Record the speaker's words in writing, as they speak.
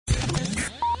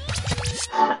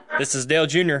This is Dale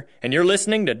Jr., and you're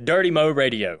listening to Dirty Mo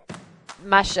Radio.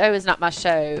 My show is not my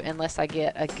show unless I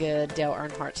get a good Dale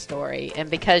Earnhardt story. And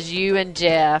because you and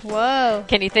Jeff... Whoa.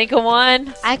 Can you think of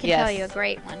one? I can Yes. tell you a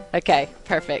great one. Okay,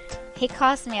 perfect. He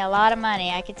cost me a lot of money,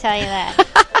 I can tell you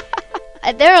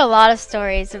that. There are a lot of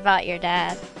stories about your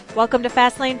dad. Welcome to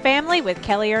Fastlane Family with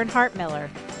Kelly Earnhardt Miller.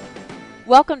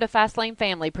 Welcome to Fastlane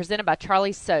Family, presented by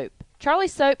Charlie's Soap.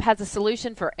 Charlie's Soap has a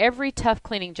solution for every tough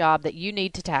cleaning job that you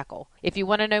need to tackle. If you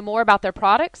want to know more about their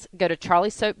products, go to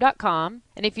charliesoap.com.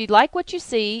 And if you like what you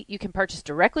see, you can purchase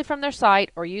directly from their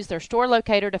site or use their store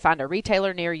locator to find a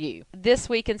retailer near you. This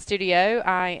week in studio,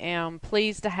 I am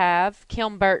pleased to have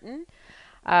Kim Burton,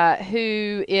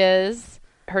 who is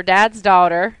her dad's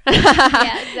daughter,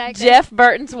 Yeah, exactly. Jeff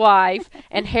Burton's wife,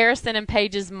 and Harrison and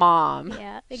Paige's mom.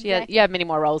 Yeah, You have many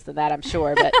more roles than that, I'm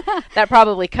sure, but that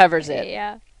probably covers it.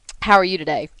 Yeah. How are you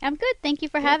today? I'm good. Thank you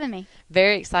for having me.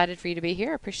 Very excited for you to be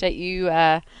here. Appreciate you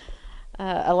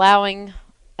allowing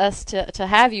us to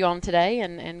have you on today,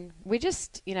 and we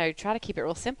just try to keep it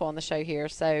real simple on the show here.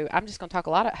 So I'm just going to talk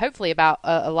hopefully about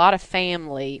a lot of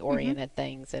family oriented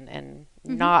things and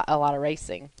not a lot of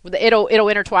racing. It'll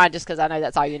intertwine just because I know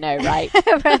that's all you know, right?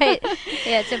 Right.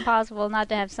 Yeah, it's impossible not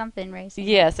to have something racing.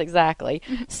 Yes, exactly.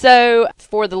 So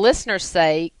for the listeners'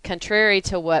 sake, contrary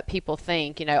to what people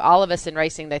think, all of us in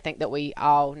racing, they think that we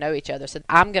all know each other. So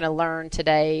I'm going to learn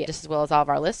today just as well as all of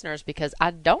our listeners, because I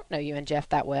don't know you and Jeff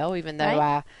that well, even though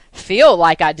I feel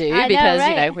like I do,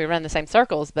 because, we run the same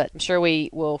circles. But I'm sure we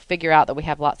will figure out that we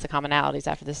have lots of commonalities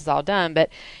after this is all done.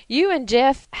 But you and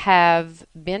Jeff have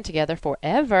been together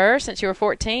forever, since you were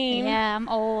 14. Yeah, I'm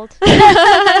old.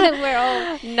 We're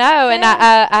old. No, and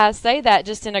I say that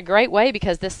just in a great way,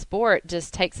 because this sport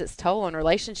just takes its toll on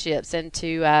relationships, and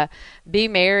to be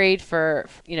married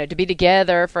to be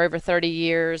together for over 30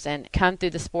 years and come through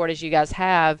the sport as you guys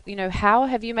have, how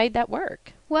have you made that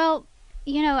work? Well,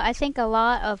 I think a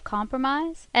lot of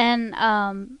compromise. And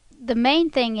the main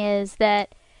thing is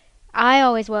that I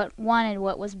always wanted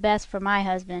what was best for my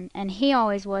husband, and he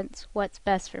always wants what's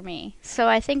best for me. So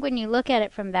I think when you look at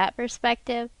it from that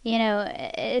perspective,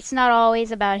 it's not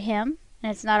always about him,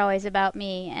 and it's not always about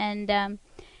me. And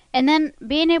then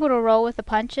being able to roll with the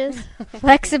punches,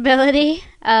 flexibility,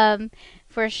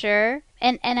 for sure.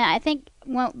 And I think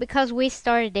because we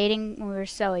started dating when we were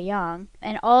so young,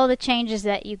 and all the changes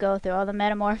that you go through, all the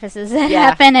metamorphoses that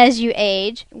happen as you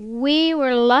age, we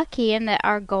were lucky in that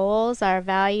our goals, our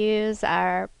values,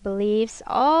 our beliefs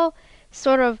all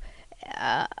sort of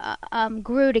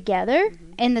grew together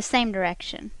in the same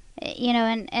direction.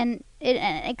 And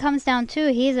it comes down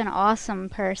to, he's an awesome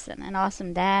person, an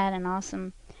awesome dad, an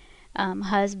awesome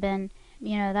husband.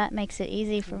 That makes it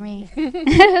easy for me.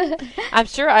 I'm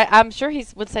sure he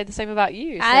would say the same about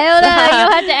you. I don't know.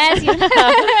 You'll have to ask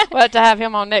him. We'll have to have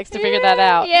him on next to figure that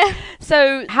out. Yeah.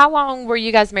 So how long were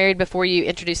you guys married before you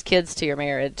introduced kids to your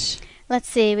marriage? Let's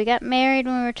see. We got married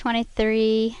when we were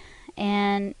 23,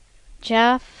 and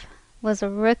Jeff was a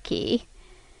rookie.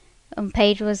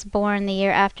 Paige was born the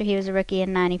year after he was a rookie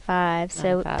in 95.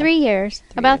 So 3 years.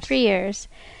 About 3 years.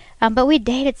 But we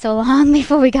dated so long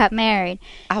before we got married.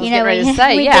 I was getting ready to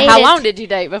say, how long did you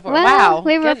date before? Well, wow.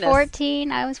 We were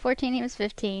 14. I was 14. He was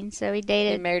 15. So we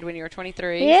dated. You married when you were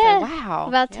 23? Yeah. So, wow.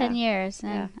 About 10 years.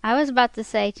 And I was about to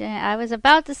say to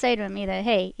him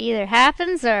either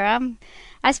happens or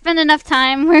I spend enough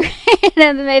time where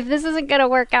if this isn't going to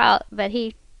work out. But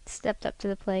he stepped up to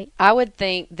the plate. I would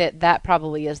think that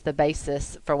probably is the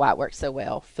basis for why it works so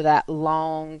well, for that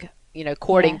long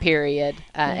courting period,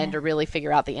 and to really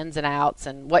figure out the ins and outs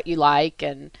and what you like,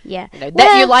 and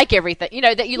that you like everything,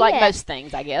 that you like most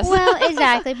things, I guess. Well,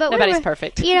 exactly. But nobody's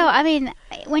perfect.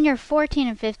 When you're 14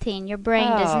 and 15, your brain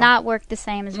does not work the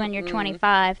same as when you're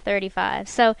 25, 35.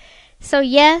 So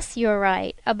yes, you're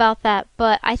right about that.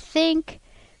 But I think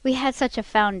we had such a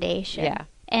foundation. Yeah.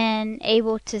 And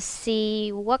able to see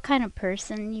what kind of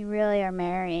person you really are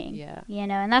marrying. Yeah.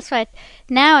 And that's why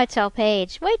now I tell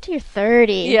Paige, wait till you're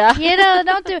 30. Yeah.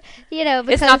 Don't do, because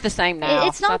it's not the same now.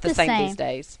 It's not the same these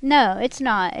days. No, it's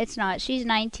not. It's not. She's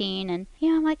 19, and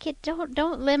I'm like,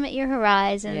 don't limit your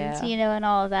horizons, and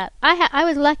all of that. I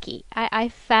was lucky. I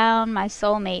found my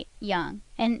soulmate young,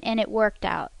 and it worked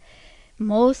out.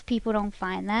 Most people don't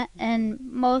find that, and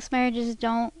most marriages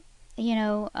don't.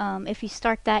 If you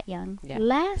start that young,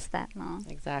 last that long.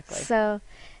 Exactly. So,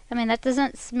 that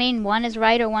doesn't mean one is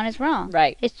right or one is wrong.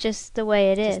 Right. It's just the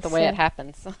way it is. Just the way it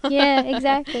happens. Yeah,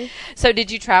 exactly. So, did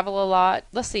you travel a lot?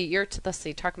 Let's see.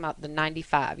 Talking about the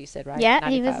 95. You said, right? Yeah,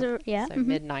 95. he was. So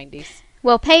mid 90s.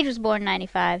 Well, Paige was born in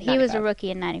 95. He was a rookie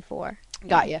in 94.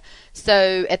 Got you.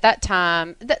 So at that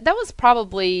time, that was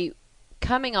probably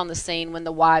coming on the scene when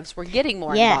the wives were getting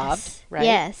more Yes. involved, right?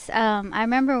 Yes. I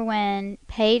remember when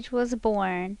Paige was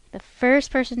born, the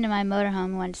first person in my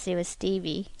motorhome wanted to see was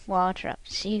Stevie Waltrip.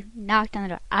 She knocked on the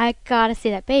door. I got to see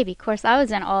that baby. Of course, I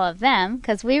was in all of them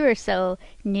because we were so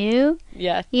new,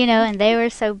 Yeah. and they were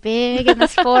so big in the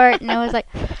sport. And I was like,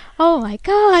 oh my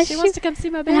gosh. She wants to come see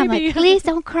my baby. And I'm like, please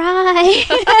don't cry.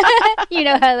 You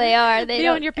know how they are. They Be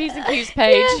don't. on your P's and Q's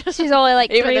page. Yeah, she's only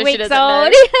like Even 3 though she weeks doesn't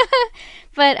old. know.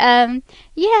 But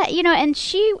yeah, and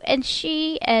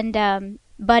she and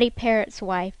Buddy Parrott's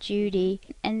wife Judy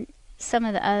and some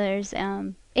of the others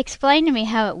explained to me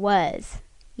how it was,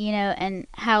 and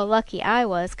how lucky I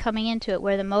was coming into it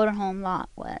where the motorhome lot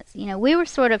was. We were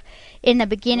sort of in the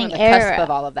beginning On the era cusp of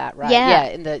all of that, right?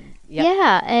 Yeah. Yep.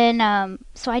 Yeah, and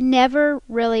so I never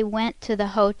really went to the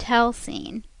hotel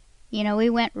scene. We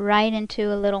went right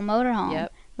into a little motorhome.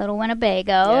 Yep. Little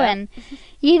Winnebago, Yeah. and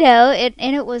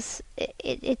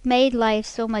it made life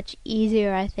so much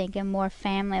easier, I think, and more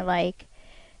family-like,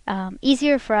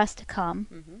 easier for us to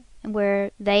come,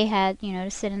 where they had, to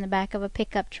sit in the back of a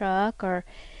pickup truck or,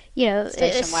 Station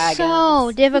it's wagons.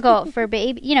 so difficult for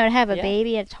baby, to have a Yeah.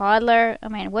 baby, a toddler. I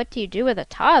mean, what do you do with a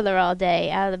toddler all day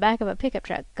out of the back of a pickup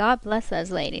truck? God bless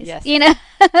those ladies. Yes.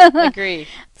 Agree.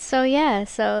 So yeah,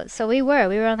 so we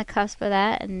were on the cusp of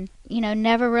that, and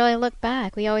never really looked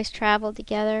back. We always traveled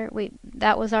together.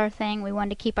 That was our thing. We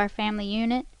wanted to keep our family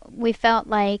unit. We felt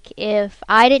like if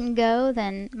I didn't go,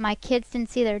 then my kids didn't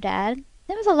see their dad.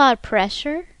 There was a lot of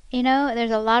pressure. There's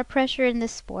a lot of pressure in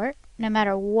this sport. No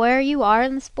matter where you are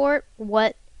in the sport,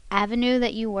 what avenue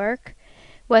that you work,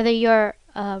 whether you're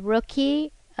a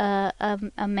rookie, a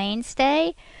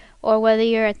mainstay, or whether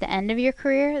you're at the end of your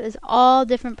career, there's all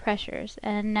different pressures.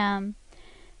 And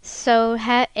so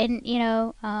having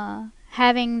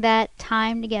that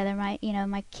time together,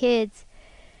 my kids,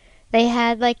 they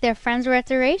had like their friends were at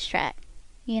the racetrack,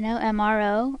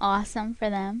 MRO, awesome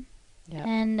for them. Yep.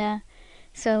 And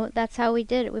so that's how we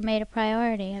did it. We made a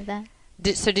priority of that.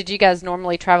 So did you guys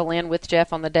normally travel in with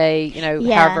Jeff on the day,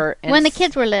 Yeah. however? When the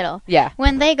kids were little. Yeah.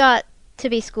 When they got to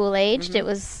be school aged, it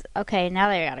was okay. Now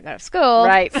they got to go to school,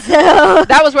 Right. So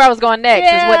That was where I was going next,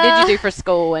 is what did Yeah. you do for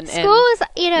school? And school is,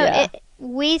 yeah.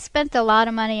 we spent a lot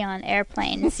of money on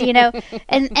airplanes,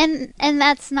 and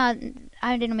that's not.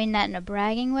 I didn't mean that in a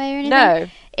bragging way or anything. No,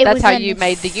 It that's was how a you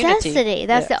made the unity. necessity.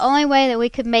 That's Yes. the only way that we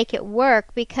could make it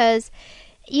work because,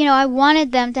 I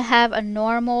wanted them to have a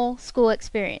normal school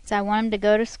experience. I wanted them to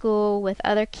go to school with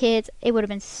other kids. It would have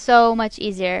been so much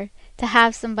easier to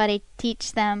have somebody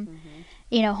teach them,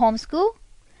 homeschool.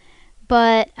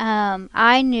 But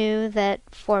I knew that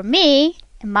for me,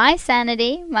 my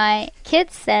sanity, my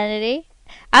kids' sanity,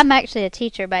 I'm actually a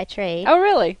teacher by trade. Oh,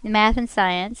 really? Math and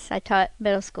science. I taught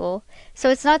middle school. So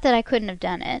it's not that I couldn't have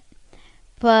done it.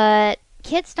 But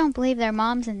kids don't believe their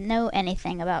moms know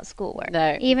anything about schoolwork.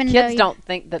 No. Even though Kids you- don't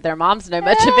think that their moms know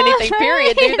much of anything,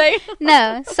 period, do they?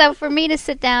 No. So for me to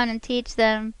sit down and teach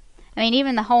them,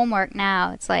 even the homework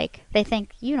now, it's like they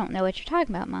think you don't know what you're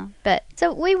talking about, Mom. But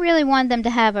so we really wanted them to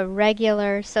have a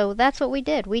regular, so that's what we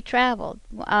did. We traveled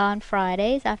on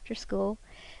Fridays after school.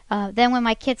 Then when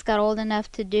my kids got old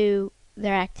enough to do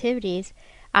their activities,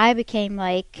 I became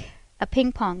like a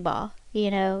ping pong ball,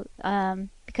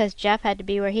 because Jeff had to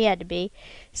be where he had to be.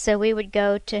 So we would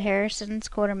go to Harrison's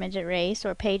quarter midget race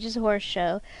or Paige's horse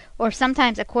show, or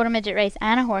sometimes a quarter midget race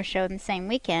and a horse show in the same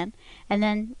weekend, and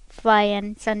then fly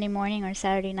in Sunday morning or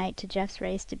Saturday night to Jeff's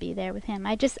race to be there with him.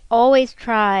 I just always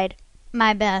tried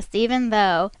my best, even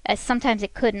though sometimes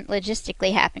it couldn't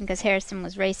logistically happen because Harrison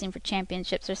was racing for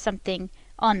championships or something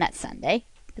on that Sunday.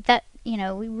 But that,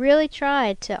 we really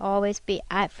tried to always be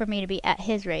for me to be at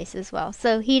his race as well.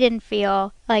 So he didn't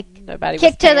feel like Nobody was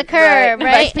kicked to the curb,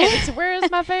 Nobody's right? paying- Where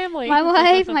is my family? my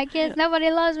wife, my kids,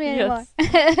 nobody loves me anymore.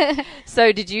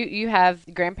 So did you have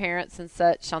grandparents and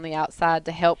such on the outside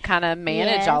to help kind of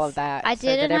manage all of Yes, that? I so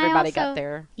did, that and I everybody got also-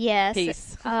 their Yes.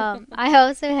 piece. I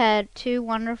also had two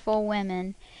wonderful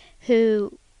women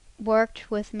who worked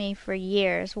with me for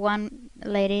years. One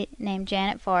lady named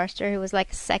Janet Forrester, who was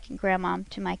like a second grandmom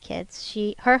to my kids.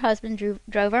 Her husband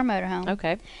drove our motorhome.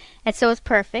 Okay. And so it was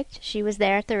perfect. She was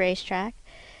there at the racetrack.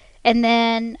 And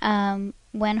then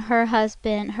when her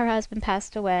husband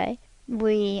passed away,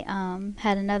 we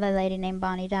had another lady named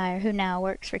Bonnie Dyer who now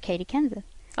works for Katie Kenza.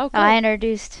 Oh, cool. I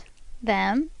introduced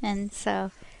them, and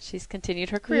so She's continued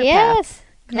her career path. yes,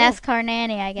 Cool. NASCAR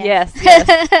nanny, I guess.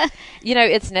 Yes.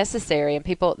 It's necessary, and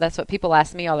that's what people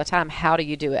ask me all the time. How do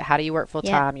you do it? How do you work full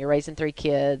time? You're raising 3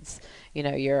 kids.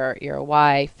 You're a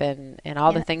wife, and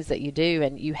all the Yeah. things that you do,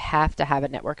 and you have to have a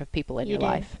network of people in You your do.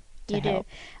 life You help.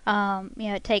 do.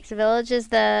 It takes a village is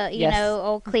the, Yes.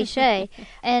 old cliche.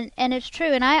 and it's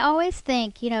true. And I always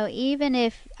think, even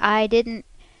if I didn't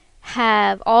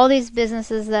have all these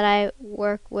businesses that I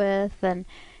work with and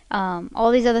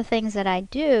all these other things that I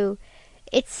do,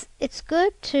 it's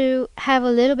good to have a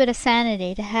little bit of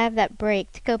sanity, to have that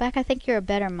break, to go back. I think you're a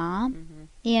better mom.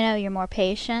 Mm-hmm. You're more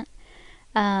patient,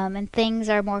 and things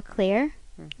are more clear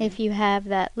if you have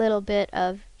that little bit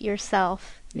of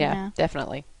yourself. Yeah,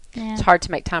 definitely. Yeah. It's hard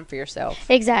to make time for yourself.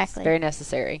 Exactly. It's very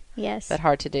necessary, Yes. but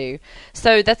hard to do.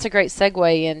 So that's a great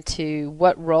segue into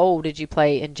what role did you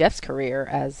play in Jeff's career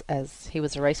as he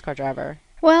was a race car driver?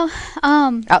 Well,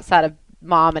 Outside of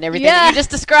mom and everything Yeah. that you just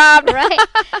described. right.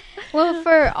 Well,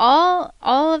 for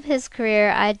all of his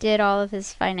career, I did all of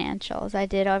his financials. I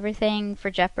did everything for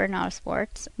Jeff Burton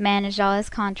Autosports, managed all his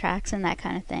contracts and that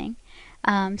kind of thing.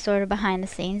 Sort of behind the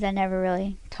scenes. I never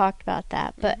really talked about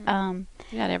that, but Yeah,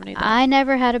 I never knew that. I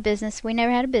never had a business. We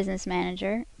never had a business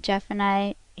manager. Jeff and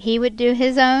I, he would do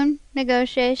his own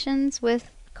negotiations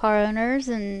with car owners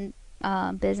and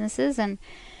businesses, and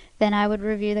then I would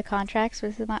review the contracts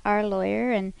with our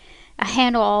lawyer, and I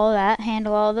handle all of that,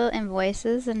 handle all the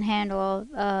invoices, and handle,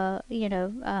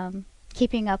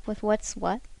 keeping up with what's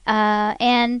what.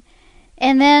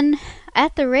 And then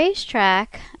at the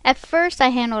racetrack, at first I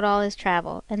handled all his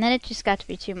travel, and then it just got to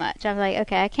be too much. I was like,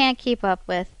 okay, I can't keep up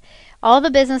with all the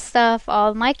business stuff,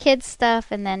 all my kids'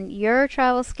 stuff, and then your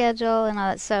travel schedule and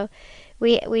all that. So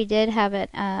we did have it.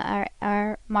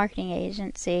 Our marketing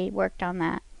agency worked on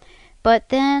that. But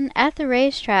then at the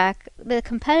racetrack, the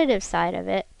competitive side of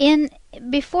it,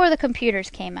 before the computers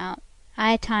came out,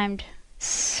 I timed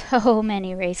so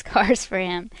many race cars for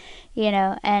him,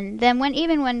 and then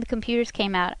even when the computers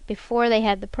came out, before they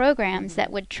had the programs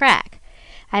that would track,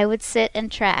 I would sit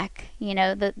and track.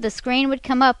 The screen would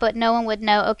come up, but no one would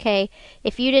know, okay,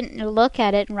 if you didn't look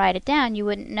at it and write it down, you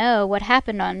wouldn't know what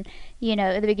happened on,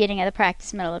 at the beginning of the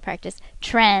practice, middle of the practice,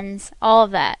 trends, all of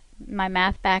that. My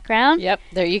math background. Yep,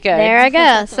 there you go. There I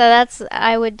go. So that's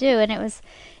I would do, and it was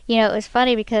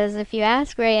funny because if you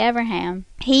ask Ray Everham,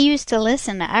 he used to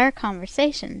listen to our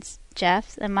conversations,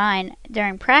 Jeff's and mine,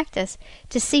 during practice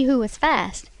to see who was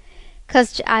fast.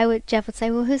 Because Jeff would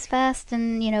say, well, who's fast,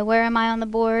 and where am I on the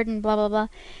board, and blah blah blah,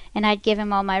 and I'd give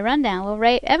him all my rundown. Well,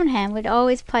 Ray Everham would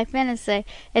always pipe in and say,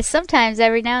 and sometimes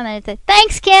every now and then he'd say,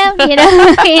 "Thanks, Kim,"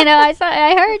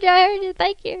 I heard you,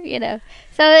 thank you,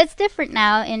 So it's different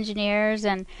now, engineers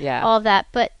and all of that.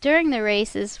 But during the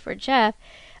races for Jeff,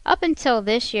 up until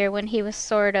this year when he was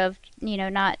sort of,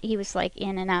 he was like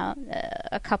in and out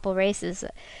a couple races.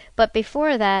 But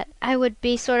before that, I would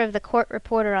be sort of the court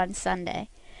reporter on Sunday.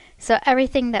 So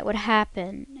everything that would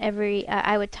happen, I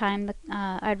would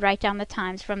I'd write down the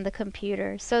times from the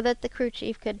computer so that the crew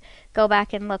chief could go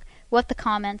back and look what the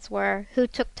comments were, who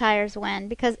took tires when,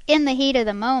 because in the heat of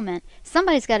the moment,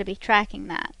 somebody's got to be tracking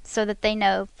that so that they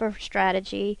know for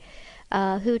strategy,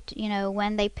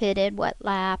 when they pitted, what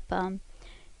lap,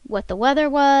 what the weather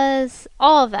was,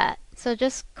 all of that. So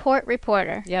just court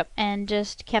reporter. Yep. And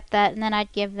just kept that, and then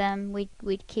I'd give them,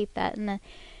 we'd keep that, and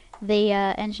the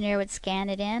engineer would scan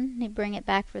it in, and he'd bring it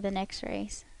back for the next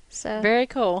race. So Very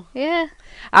cool. yeah.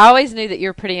 I always knew that you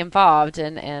were pretty involved,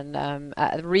 and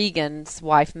Regan's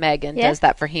wife Megan does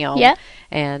that for him. Yeah.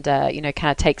 And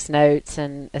kind of takes notes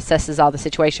and assesses all the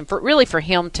situation for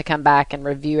him to come back and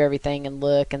review everything and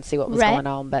look and see what was going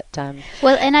on. But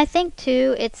well, and I think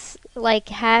too, it's like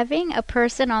having a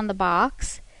person on the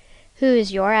box who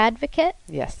is your advocate.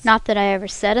 yes, Not that I ever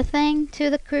said a thing to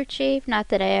the crew chief, not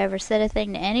that I ever said a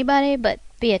thing to anybody, but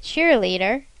be a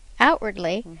cheerleader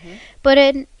outwardly. But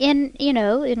in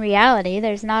reality,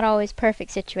 there's not always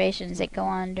perfect situations that go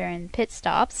on during pit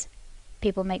stops.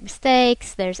 People make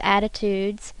mistakes, there's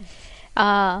attitudes,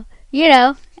 and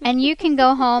you can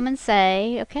go home and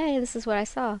say, okay, this is what I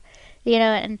saw.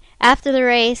 And after the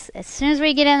race, as soon as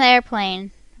we get in the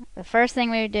airplane, the first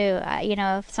thing we would do,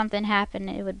 if something happened,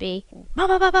 it would be, blah,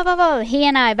 blah, blah, blah, blah, blah. He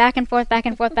and I, back and forth, back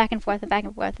and forth, back and forth, and back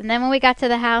and forth. And then when we got to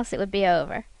the house, it would be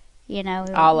over.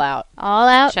 all out. All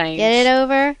out, Change. get it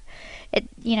over,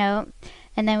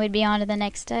 and then we'd be on to the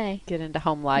next day. Get into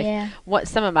home life. Yeah. What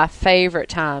some of my favorite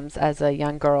times as a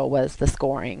young girl was the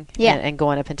scoring. Yeah. And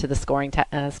going up into the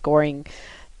scoring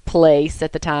place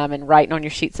at the time and writing on your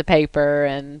sheets of paper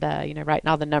and writing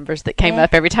all the numbers that came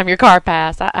up every time your car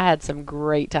passed. I had some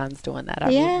great times doing that.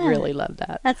 I really loved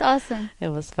that. That's awesome. It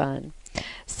was fun.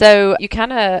 So you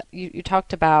kind of you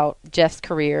talked about Jeff's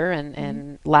career,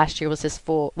 and last year was his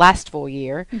last full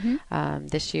year.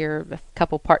 This year, a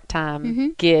couple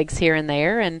part-time gigs here and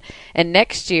there, and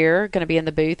next year going to be in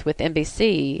the booth with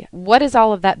NBC. What has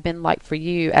all of that been like for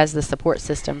you as the support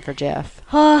system for Jeff?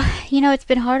 Oh, it's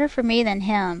been harder for me than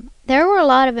him. There were a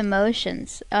lot of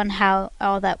emotions on how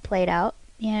all that played out.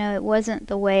 It wasn't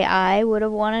the way I would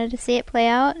have wanted to see it play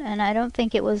out, and I don't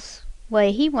think it was the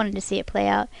way he wanted to see it play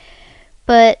out.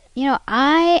 But,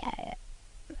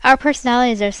 our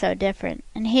personalities are so different,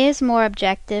 and he is more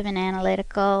objective and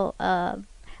analytical. I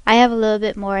have a little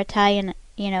bit more Italian,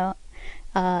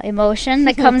 emotion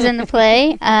that comes into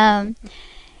play. And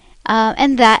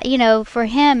that, for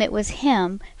him, it was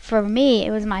him. For me,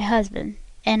 it was my husband.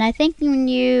 And I think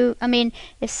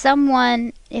if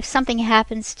something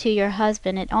happens to your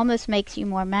husband, it almost makes you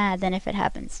more mad than if it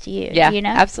happens to you. Yeah,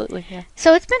 absolutely. Yeah.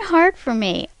 So it's been hard for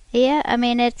me. Yeah,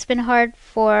 it's been hard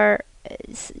for,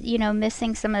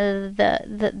 missing some of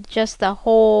the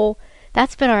whole,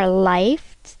 that's been our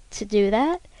life to do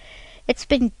that. It's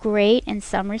been great in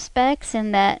some respects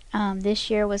in that this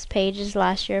year was Paige's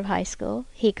last year of high school.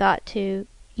 He got to,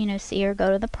 see her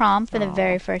go to the prom for the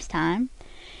very first time.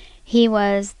 He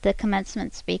was the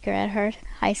commencement speaker at her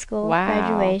high school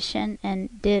graduation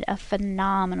and did a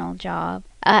phenomenal job.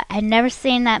 I'd never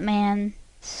seen that man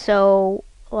so,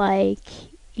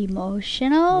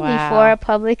 emotional before a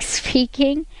public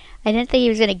speaking. I didn't think he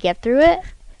was going to get through it.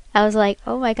 I was like,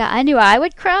 oh my God, I knew I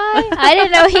would cry. I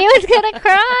didn't know he was going to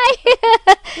cry.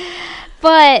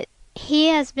 But he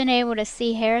has been able to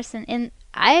see Harrison, and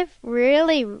I've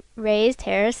really raised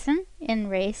Harrison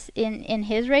in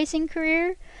his racing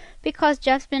career because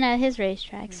Jeff's been at his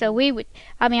racetrack. So we would,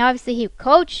 obviously he would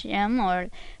coach him,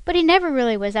 but he never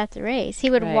really was at the race. He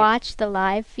would watch the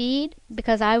live feed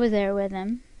because I was there with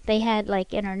him. They had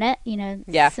internet,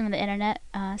 some of the internet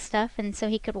stuff, and so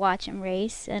he could watch him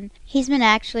race. And he's been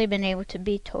able to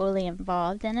be totally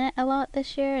involved in it a lot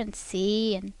this year and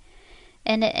see,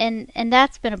 and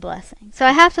that's been a blessing. So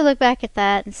I have to look back at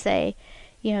that and say,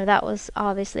 that was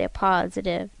obviously a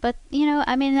positive. But,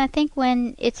 I think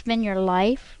when it's been your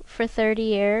life for 30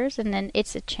 years and then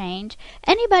it's a change,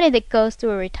 anybody that goes through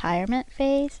a retirement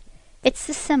phase, it's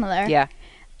similar. Yeah.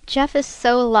 Jeff is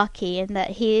so lucky in that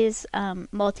he's a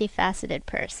multifaceted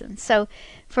person. So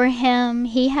for him,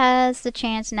 he has the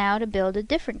chance now to build a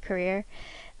different career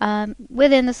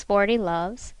within the sport he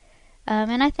loves.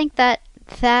 And I think that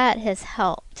has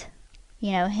helped,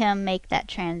 him make that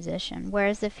transition.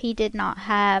 Whereas if he did not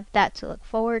have that to look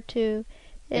forward to,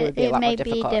 it may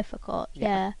be difficult.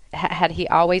 Yeah. Had he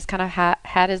always kind of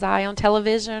had his eye on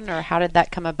television, or how did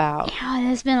that come about?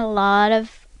 There's been a lot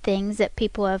of things that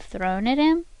people have thrown at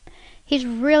him. He's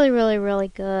really, really, really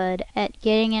good at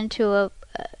getting into a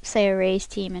race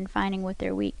team and finding what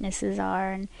their weaknesses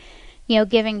are and,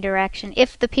 giving direction.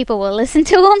 If the people will listen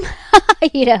to him,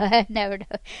 I never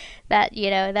know. That,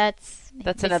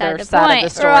 that's another the side point.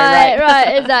 of the story,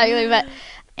 right, exactly.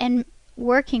 And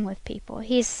working with people,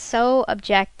 he's so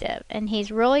objective, and he's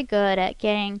really good at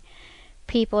getting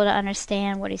people to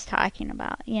understand what he's talking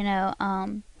about,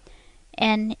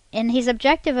 and he's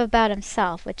objective about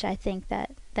himself, which I think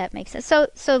that makes sense.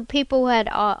 So people had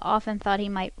often thought he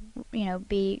might,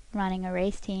 be running a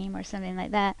race team or something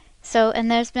like that. So, and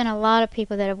there's been a lot of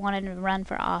people that have wanted to run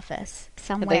for office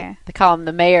somewhere. They call him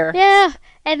the mayor. Yeah,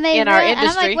 and they in our industry. And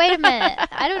I'm like, wait a minute,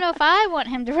 I don't know if I want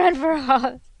him to run for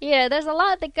office. There's a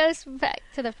lot that goes back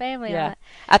to the family. Yeah,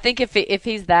 I think if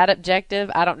he's that objective,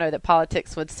 I don't know that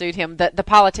politics would suit him. The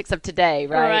politics of today,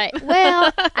 right? Right.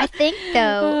 Well, I think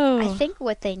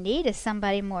what they need is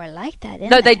somebody more like that.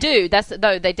 No, they do.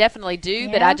 They definitely do.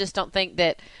 But I just don't think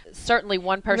that certainly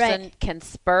one person can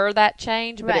spur that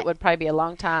change. But it would probably be a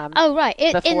long time. Oh, right.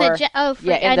 In the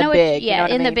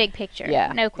big picture.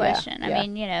 Yeah, no question. Yeah. I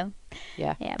mean,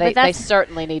 Yeah. They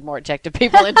certainly need more objective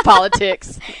people in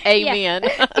politics. Amen.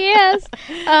 Yes.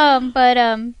 And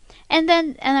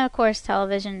then of course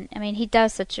television. I mean, he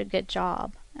does such a good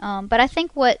job. But I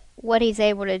think what he's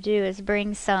able to do is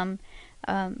bring some,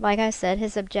 like I said,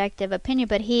 his objective opinion.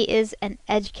 But he is an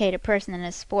educated person in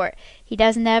his sport. He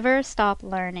does never stop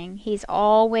learning. He's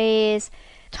always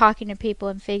talking to people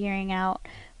and figuring out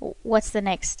what's the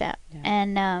next step. Yeah.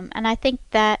 And I think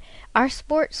that our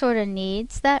sport sort of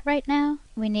needs that right now.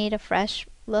 We need a fresh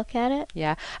look at it.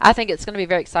 Yeah, I think it's going to be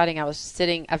very exciting.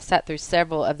 I've sat through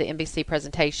several of the NBC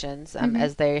presentations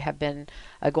as they have been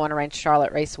going around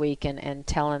Charlotte Race Week and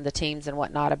telling the teams and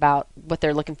whatnot about what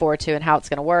they're looking forward to and how it's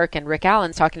going to work. And Rick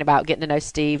Allen's talking about getting to know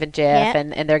Steve and Jeff,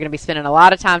 and they're going to be spending a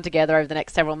lot of time together over the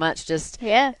next several months just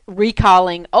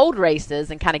recalling old races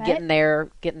and kind of getting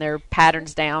their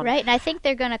patterns down. Right, and I think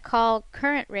they're going to call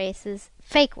current races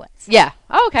fake ones. Yeah.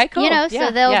 Oh, okay, cool.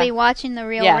 So they'll be watching the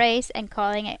real race and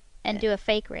calling it and do a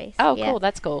fake race. Oh, cool.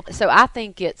 That's cool. So I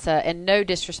think it's, and no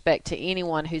disrespect to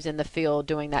anyone who's in the field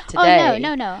doing that today.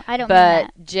 Oh, no. I don't mean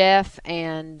that. But Jeff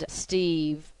and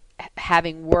Steve,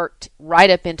 having worked right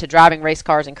up into driving race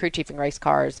cars and crew chiefing race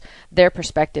cars, their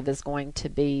perspective is going to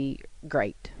be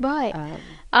great. Right.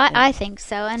 I think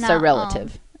so. And so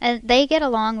relative. And they get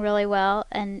along really well,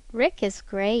 and Rick is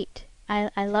great.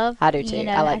 I love. I do too.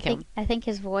 I like him. I think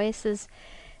his voice is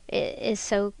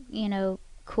so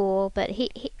cool, but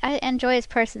I enjoy his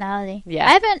personality. Yeah.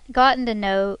 I haven't gotten to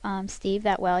know Steve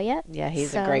that well yet. Yeah,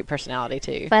 he's a great personality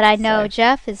too. But I know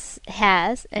Jeff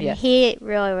has, and yes. he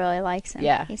really, really likes him.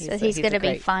 Yeah, he says he's going to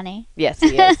be funny. Yes,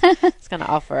 he is. It's going to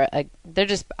offer they're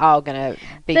just all going to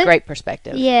be great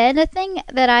perspective. Yeah, and the thing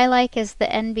that I like is the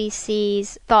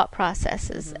NBC's thought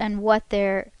processes and what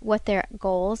their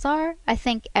goals are. I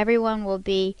think everyone will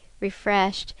be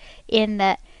refreshed in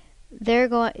that they're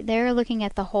looking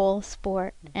at the whole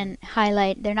sport and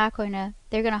they're going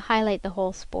to highlight the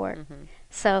whole sport.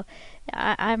 So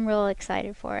I'm real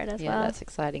excited for it as well. Yeah, that's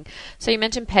exciting. So you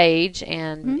mentioned Paige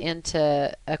and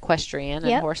into equestrian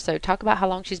and horse. So talk about how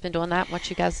long she's been doing that and what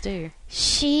you guys do.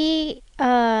 She,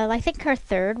 I think her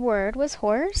third word was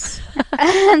horse.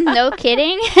 No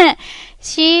kidding.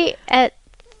 She, at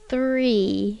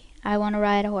 3, I want to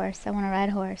ride a horse. I want to ride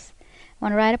a horse. I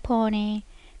want to ride a pony.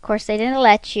 Of course, they didn't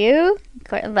let you.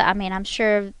 I mean, I'm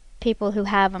sure people who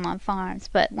have them on farms,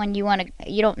 but when you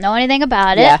don't know anything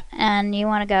about it, and you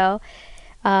want to go,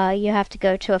 you have to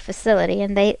go to a facility,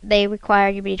 and they require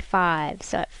you to be 5.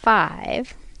 So at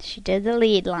 5, she did the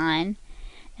lead line,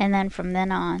 and then from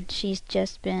then on, she's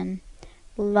just been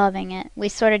loving it. We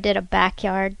sort of did a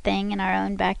backyard thing in our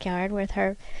own backyard with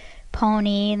her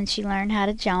pony, and she learned how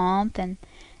to jump, and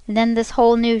then this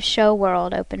whole new show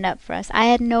world opened up for us. I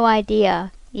had no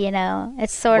idea.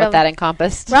 It's sort of what that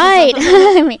encompassed. Right.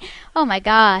 I mean, oh my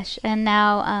gosh. And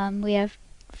now we have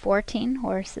 14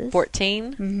 horses.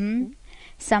 14? Mm-hmm.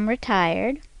 Some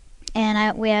retired.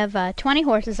 And we have 20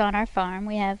 horses on our farm.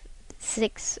 We have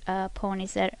 6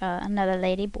 ponies that another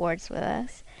lady boards with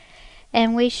us.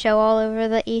 And we show all over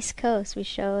the East Coast. We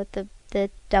show at the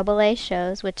AA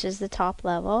shows, which is the top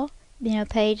level.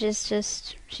 Paige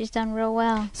is she's done real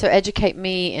well. So educate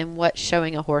me in what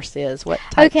showing a horse is. What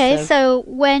types so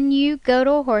when you go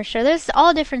to a horse show, there's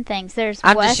all different things. I'm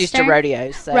just used to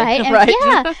rodeos. So. Right. Right.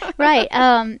 Yeah, right.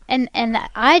 And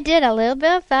I did a little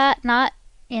bit of that, not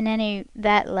in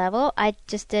that level. I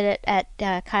just did it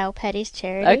at Kyle Petty's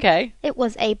charity. Okay. It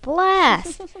was a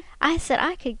blast. I said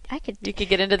I could. You could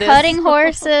get into this. Cutting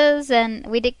horses, and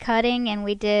we did cutting, and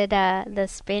we did the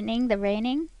spinning, the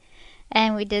reining.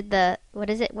 And we did what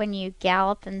is it when you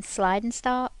gallop and slide and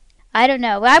stop? I don't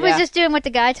know. I was just doing what the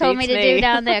guy told me to do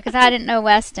down there because I didn't know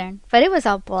Western. But it was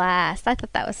a blast. I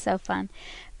thought that was so fun.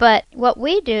 But what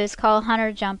we do is call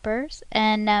hunter jumpers.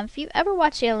 And if you ever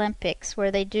watch the Olympics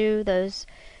where they do those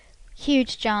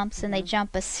huge jumps and they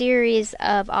jump a series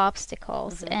of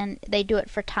obstacles and they do it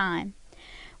for time.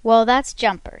 Well, that's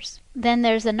jumpers. Then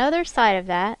there's another side of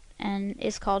that and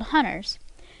it's called hunters.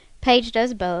 Paige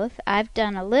does both. I've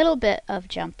done a little bit of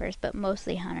jumpers, but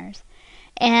mostly hunters.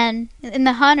 And in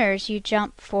the hunters, you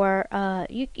jump for,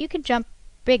 you can jump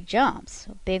big jumps,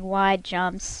 big wide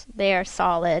jumps. They are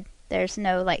solid. There's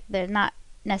no, they're not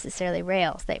necessarily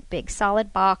rails. They're big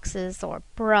solid boxes or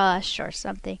brush or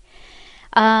something.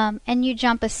 And you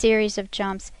jump a series of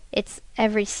jumps.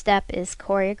 Every step is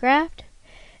choreographed.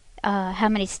 How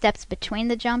many steps between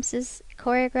the jumps is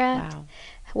choreographed. Wow.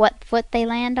 What foot they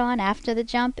land on after the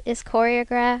jump is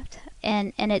choreographed,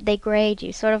 and they grade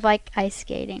you, sort of like ice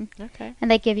skating. Okay.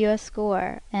 And they give you a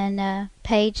score. And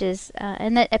Pages,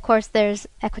 and then of course there's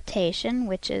equitation,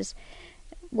 which is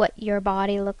what your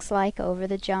body looks like over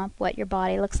the jump, what your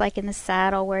body looks like in the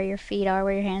saddle, where your feet are,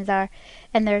 where your hands are.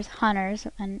 And there's hunters,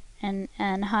 and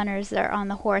hunters that are on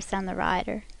the horse and the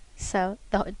rider. So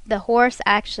the horse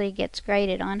actually gets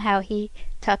graded on how he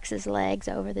tucks his legs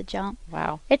over the jump.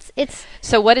 Wow. It's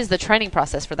So what is the training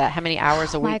process for that? How many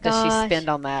hours a week does she spend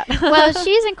on that? Well,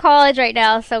 she's in college right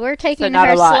now, so we're taking not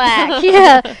her a lot. slack.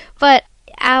 Yeah. But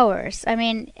hours. I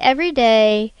mean, every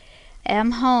day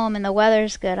I'm home and the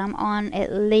weather's good, I'm on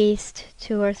at least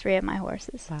 2 or 3 of my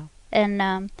horses. Wow.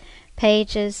 And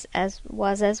Paige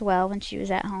was as well when she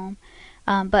was at home.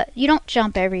 But you don't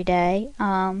jump every day.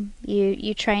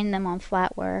 You train them on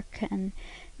flat work and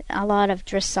a lot of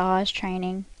dressage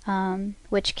training,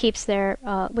 which gets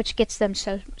them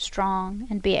so strong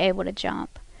and be able to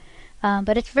jump.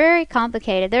 But it's very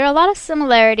complicated. There are a lot of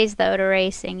similarities, though, to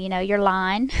racing. You know, your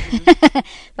line,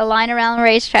 the line around the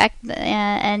racetrack,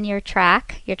 and your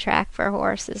track for a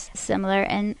horse is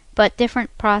similar, but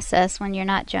different process when you're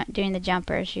not doing the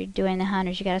jumpers. You're doing the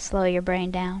hunters. You got to slow your brain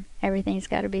down. Everything's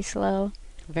got to be slow.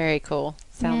 Very cool.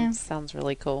 Sounds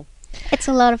really cool. It's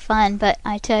a lot of fun, but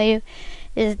I tell you,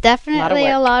 it's definitely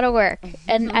a lot of work.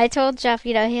 And I told Jeff,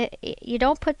 you know, you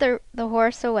don't put the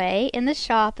horse away in the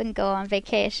shop and go on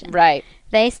vacation. Right.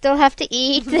 They still have to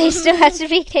eat. They still have to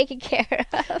be taken care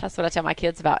of. That's what I tell my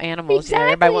kids about animals. Exactly. You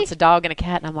know, everybody wants a dog and a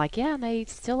cat, and I'm like, yeah, and they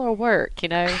still are work, you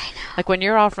know. Like when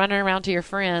you're off running around to your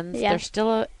friends, there's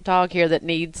still a dog here that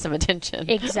needs some attention.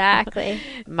 Exactly.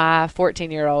 My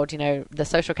 14-year-old, you know, the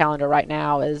social calendar right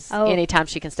now is anytime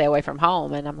she can stay away from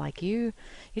home, and I'm like, you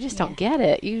just don't get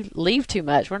it. You leave too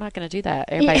much. We're not going to do that.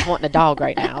 Everybody's wanting a dog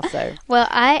right now. So. Well,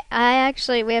 I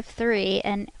actually, we have 3,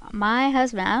 and my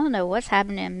husband, I don't know what's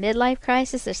happening, midlife crisis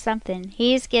or something.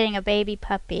 He's getting a baby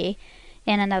puppy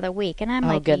in another week, and I'm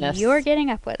like, goodness. You're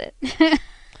getting up with it.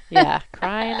 Yeah,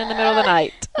 crying in the middle of the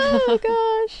night. Oh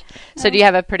gosh. So do you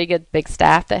have a pretty good big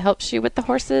staff that helps you with the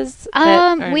horses?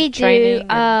 We do.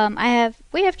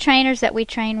 We have trainers that we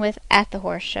train with at the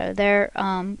horse show. They're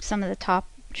some of the top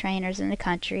trainers in the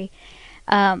country,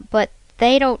 but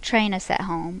they don't train us at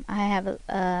home. I have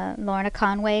Lorna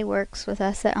Conway works with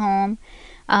us at home,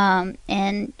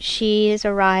 and she is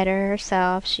a rider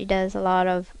herself. She does a lot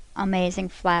of amazing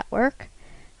flat work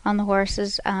on the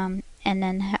horses, and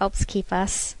then helps keep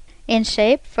us in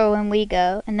shape for when we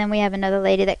go. And then we have another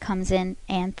lady that comes in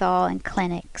Anthol and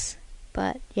clinics.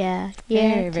 But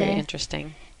very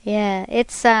interesting. Yeah,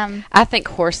 it's I think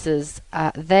horses,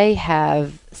 they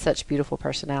have such beautiful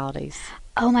personalities.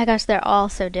 Oh my gosh, they're all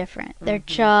so different. They're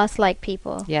just like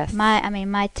people. Yes.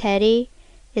 My Teddy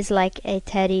is like a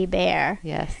teddy bear.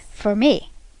 Yes. For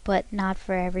me, but not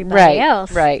for everybody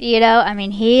else. Right. You know, I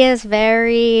mean, he is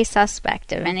very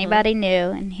suspect of anybody new,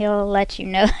 and he'll let you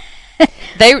know.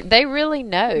 They really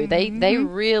know. They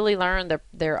really learn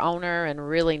their owner and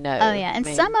really know. Oh yeah, and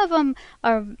some of them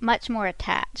are much more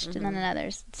attached than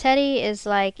others. Teddy is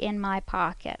like in my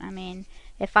pocket. I mean,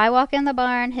 if I walk in the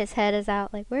barn, his head is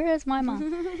out like, where is my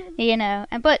mom? You know,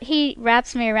 but he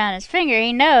wraps me around his finger.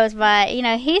 He knows, but you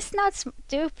know, he's not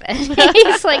stupid.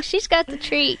 He's like, she's got the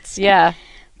treats. Yeah.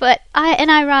 But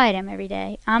I ride him every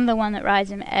day. I'm the one that rides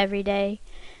him every day.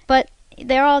 But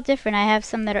they're all different. I have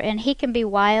some that are, and he can be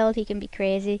wild, he can be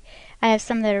crazy. I have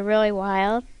some that are really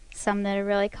wild, some that are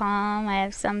really calm. I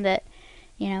have some that,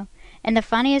 you know. And the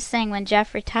funniest thing, when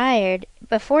Jeff retired,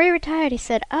 before he retired, he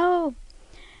said, "Oh,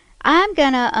 I'm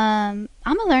gonna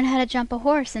learn how to jump a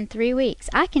horse in 3 weeks.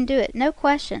 I can do it, no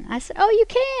question." I said, "Oh, you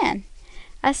can."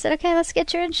 I said, "Okay, let's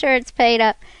get your insurance paid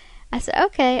up." I said,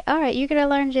 "Okay, all right, you're gonna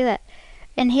learn to do that."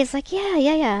 And he's like,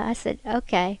 yeah. I said,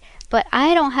 "Okay." But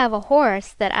I don't have a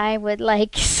horse that I would,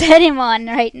 like, set him on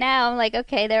right now. I'm like,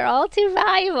 okay, they're all too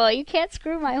valuable. You can't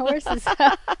screw my horses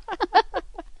up.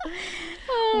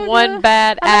 One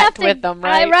bad act with them,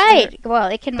 right? Right. Well,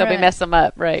 it can They'll mess them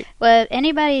up, right. Well,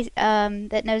 anybody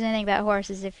that knows anything about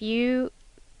horses, if you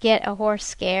get a horse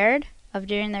scared of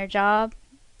doing their job,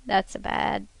 that's a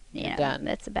bad,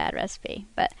 that's a bad recipe.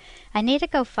 But I need to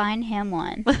go find him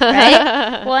one,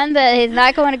 right? One that he's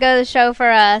not going to go to the show for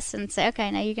us and say, okay,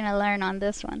 now you're going to learn on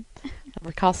this one. I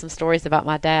recall some stories about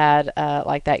my dad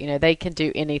like that. You know, they can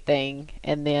do anything,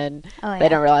 and then they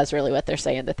don't realize really what they're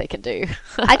saying that they can do.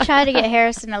 I tried to get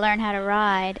Harrison to learn how to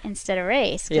ride instead of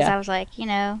race because I was like,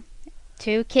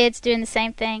 2 kids doing the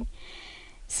same thing.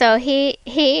 So he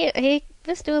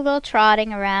just do a little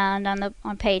trotting around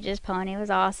on Paige's pony. It was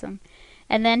awesome.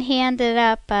 And then he ended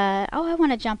up, I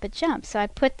want to jump a jump. So I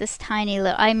put this tiny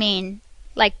little,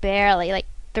 barely,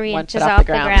 3 inches off the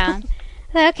ground.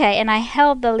 Okay, and I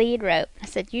held the lead rope. I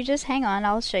said, "You just hang on,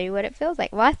 I'll show you what it feels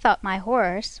like." Well, I thought my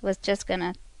horse was just going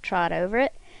to trot over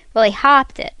it. Well, he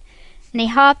hopped it. And he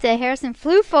hopped it. Harrison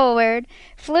flew forward,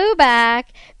 flew back,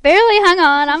 barely hung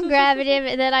on. I'm grabbing him,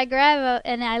 and then I grab him,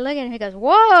 and I look at him. He goes,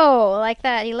 "Whoa!" like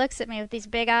that. He looks at me with these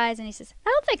big eyes, and he says, "I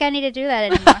don't think I need to do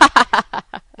that anymore."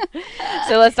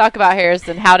 So let's talk about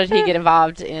Harrison. How did he get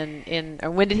involved in or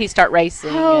when did he start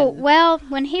racing? Well,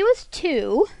 when he was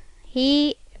 2,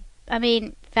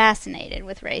 fascinated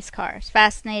with race cars,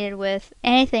 fascinated with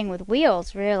anything with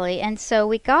wheels, really. And so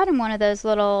we got him one of those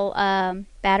little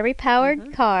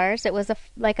battery-powered cars. It was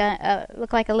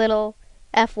looked like a little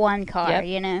F1 car,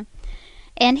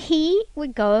 And he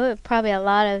would go, probably a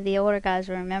lot of the older guys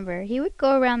will remember, he would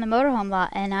go around the motorhome lot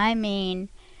and I mean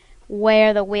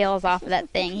wear the wheels off of that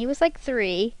thing. He was like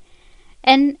 3.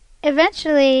 And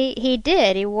eventually he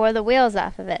did. He wore the wheels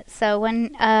off of it. So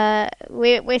when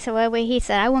we said, well, he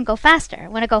said, I want to go faster. I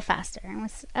want to go faster.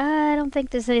 And I don't think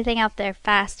there's anything out there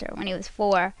faster when he was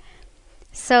 4.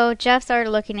 So Jeff started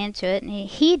looking into it, and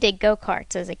he did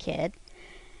go-karts as a kid.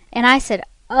 And I said,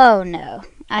 oh, no.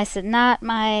 I said, not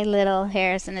my little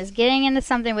Harrison is getting into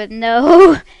something with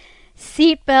no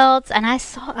seat belts. And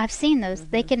I've seen those.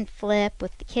 They can flip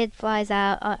with the kid flies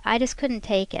out. I just couldn't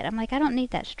take it. I'm like, I don't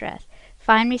need that stress.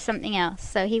 Find me something else.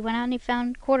 So he went out and he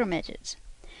found quarter midgets.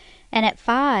 And at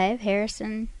 5,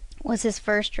 Harrison was his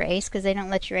first race, because they don't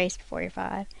let you race before you're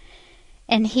 5.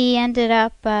 And he ended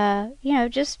up,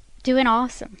 just doing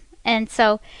awesome. And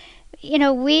so,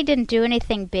 we didn't do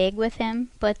anything big with him,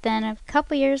 but then a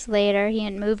couple years later, he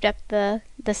had moved up the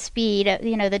speed,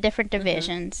 the different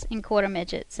divisions in quarter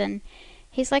midgets. And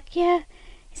he's like, yeah.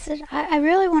 He said, I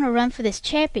really want to run for this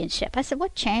championship. I said,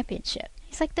 what championship?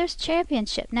 He's like, there's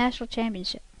championship, national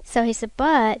championship. So he said,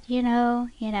 but,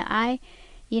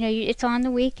 it's on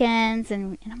the weekends.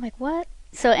 And I'm like, what?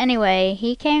 So anyway,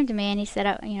 he came to me and he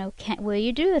said, will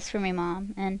you do this for me,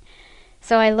 Mom? And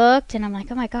so I looked, and I'm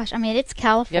like, oh, my gosh. I mean, it's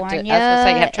California. I was going to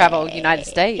say, you have to travel United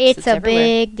States. It's a everywhere.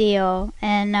 Big deal.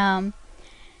 And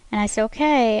I said,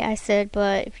 okay. I said,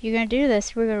 but if you're going to do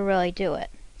this, we're going to really do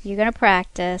it. You're going to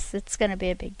practice. It's going to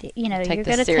be a big deal. Take you're this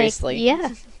going to seriously.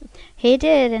 Yeah. He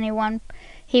did, and he won.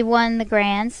 He won the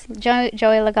Grands. Joey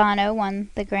Logano won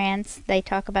the Grands. They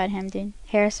talk about him.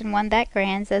 Harrison won that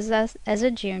Grands as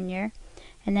a junior,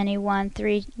 and then he won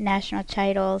 3 national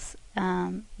titles.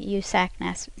 USAC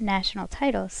national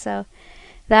titles. So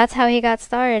that's how he got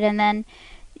started. And then,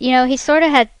 he sort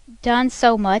of had done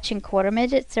so much in quarter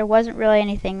midgets, there wasn't really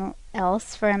anything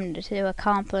else for him to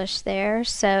accomplish there.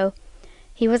 So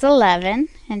he was 11,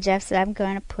 and Jeff said, I'm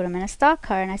going to put him in a stock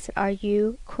car. And I said, are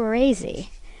you crazy?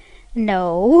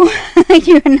 No,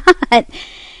 you're not.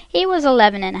 He was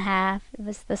 11 and a half. It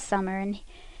was the summer, and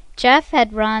Jeff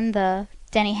had run the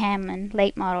Denny Hamlin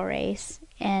late model race,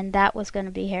 and that was going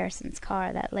to be Harrison's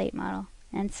car, that late model.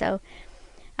 And so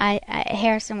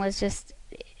Harrison was just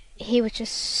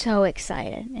so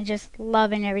excited and just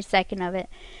loving every second of it.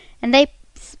 And they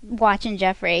watching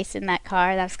Jeff race in that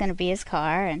car, that was going to be his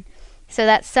car. And so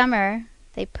that summer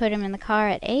they put him in the car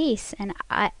at Ace, and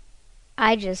I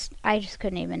just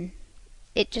couldn't even,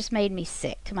 it just made me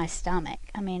sick to my stomach.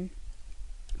 I mean,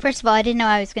 first of all, I didn't know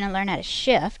I was going to learn how to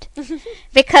shift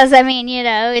because,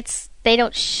 they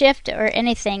don't shift or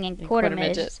anything in quarter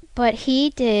midgets. But he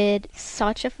did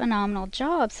such a phenomenal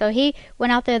job. So he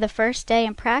went out there the first day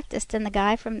and practiced, and the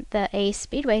guy from the Ace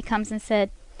Speedway comes and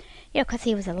said, because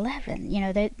he was 11,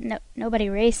 nobody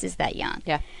races that young.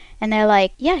 Yeah. And they're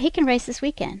like, yeah, he can race this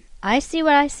weekend. I see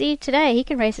what I see today. He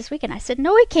can race this weekend. I said,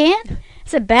 no, he can't. I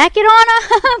said, back it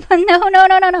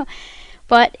on up. No.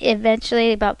 But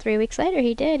eventually, about 3 weeks later,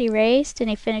 he did. He raced, and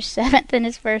he finished 7th in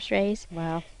his first race.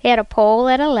 Wow. He had a pole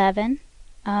at 11.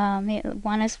 He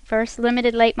won his first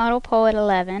limited late model pole at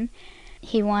 11.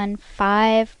 He won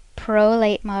 5 pro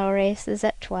late model races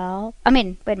at 12.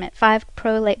 5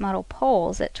 pro late model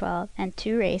poles at 12, and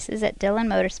 2 races at Dillon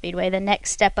Motor Speedway, the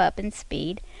next step up in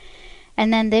speed.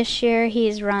 And then this year,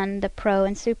 he's run the pro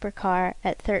and supercar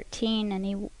at 13, and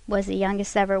he was the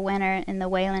youngest ever winner in the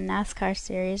Whelen NASCAR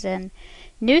series. And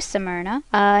New Smyrna,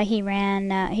 he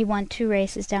won 2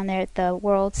 races down there at the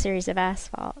World Series of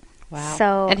Asphalt. Wow.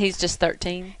 So, and he's just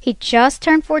 13? He just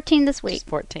turned 14 this week. Just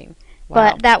 14.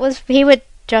 Wow. But he was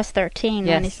just 13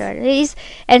 when he started.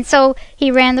 And so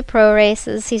he ran the pro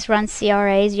races. He's run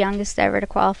CRA's, youngest ever to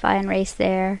qualify and race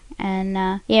there. And,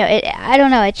 I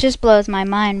don't know. It just blows my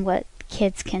mind what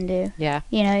kids can do. Yeah.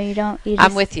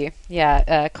 I'm with you.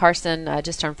 Yeah. Carson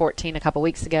just turned 14 a couple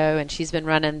weeks ago, and she's been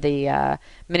running the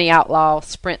Mini Outlaw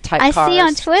sprint type cars. I see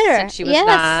on Twitter. Since she was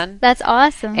 9. That's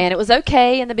awesome. And it was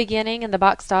okay in the beginning in the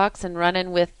box stocks and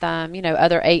running with,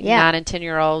 other 8, 9, and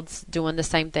 10-year-olds doing the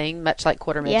same thing, much like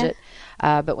quarter midget.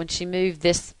 But when she moved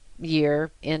this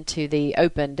year into the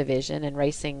open division and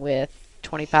racing with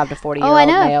 25 to 40-year-old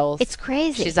males. It's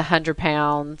crazy. She's 100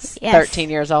 pounds, 13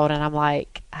 years old, and I'm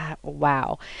like,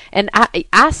 wow. And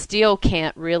I still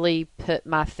can't really put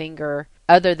my finger,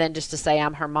 other than just to say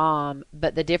I'm her mom,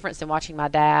 but the difference in watching my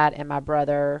dad and my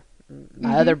brother,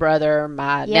 my other brother,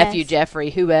 my nephew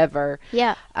Jeffrey, whoever,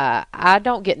 I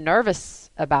don't get nervous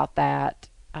about that.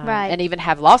 And even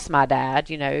have lost my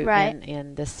dad,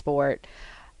 in this sport.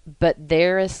 but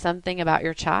there is something about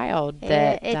your child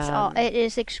that it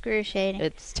is excruciating.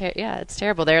 It's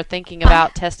terrible. They're thinking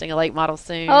about testing a late model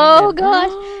soon. Oh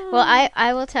gosh. Well,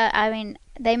 I will tell. I mean,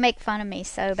 they make fun of me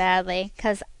so badly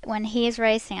because when he's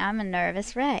racing, I'm a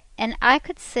nervous wreck, and I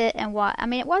could sit and watch. I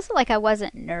mean, it wasn't like I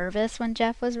wasn't nervous when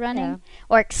Jeff was running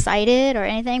or excited or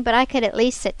anything, but I could at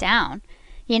least sit down,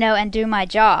 and do my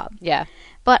job. Yeah.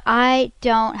 But I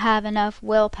don't have enough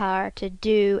willpower to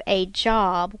do a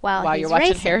job while he's you're watching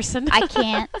racing. Harrison. I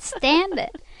can't stand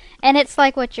it. And it's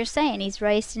like what you're saying. He's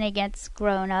racing against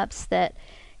grown-ups that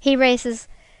he races,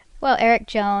 Eric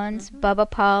Jones, Bubba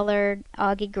Pollard,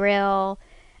 Augie Grill.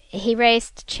 He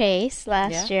raced Chase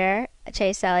last year,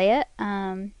 Chase Elliott.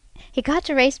 He got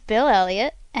to race Bill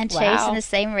Elliott and Chase in the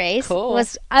same race. Cool.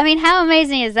 How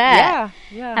amazing is that?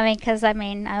 Yeah. I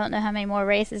mean, I don't know how many more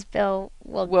races Bill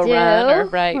will do. Run,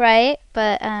 right. Right.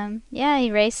 But,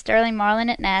 he raced Sterling Marlin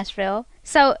at Nashville.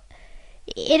 So,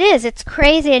 it's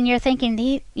crazy, and you're thinking,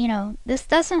 this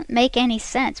doesn't make any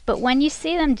sense. But when you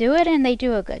see them do it and they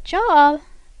do a good job,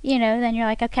 then you're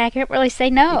like, okay, I can't really say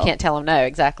no. You can't tell them no,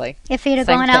 exactly. If he'd have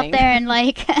gone out there and,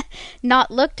 not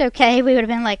looked okay, we would have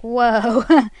been like, whoa.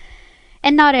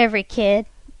 And not every kid,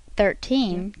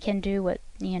 13, can do what,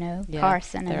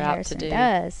 Carson and Harrison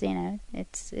does.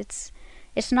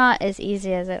 It's not as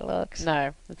easy as it looks.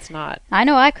 No, it's not. I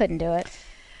know I couldn't do it.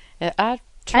 I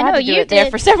tried to do it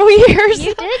there for several years.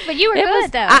 You did, but you were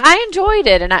good, though. I enjoyed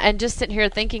it, and just sitting here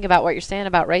thinking about what you're saying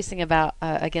about racing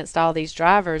against all these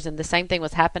drivers, and the same thing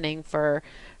was happening for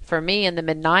me in the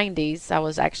mid-90s. I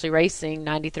was actually racing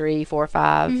 93, 4,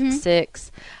 5,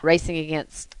 6, racing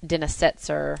against Dennis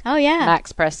Setzer,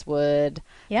 Max Presswood,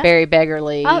 Barry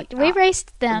Beggarly. Oh, we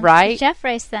raced them. Right? Jeff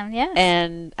raced them, yes.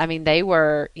 And, I mean, they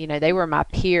were my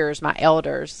peers, my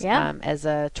elders as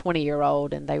a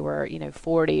 20-year-old, and they were,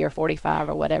 40 or 45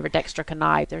 or whatever. Dexter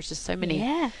Knipe. There's just so many.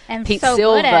 Yeah, and Pete so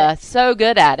Silva, so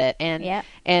good at it.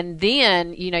 And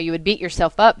then, you would beat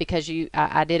yourself up because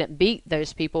I didn't beat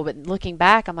those people, but looking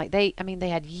back, I'm like, they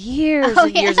had years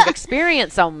and years of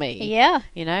experience on me. Yeah.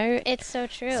 It's so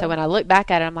true. So when I look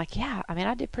back at it, I'm like,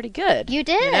 I did pretty good. You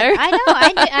did. I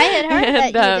know. I had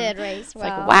heard that you did race well.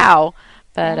 It's like, wow.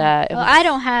 But it was I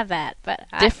don't have that, but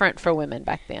different for women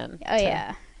back then. Oh,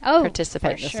 yeah. Oh,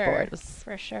 participate in the sport. It was,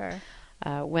 for sure.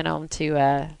 Went on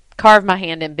to carve my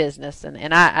hand in business,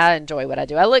 and I enjoy what I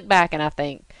do. I look back and I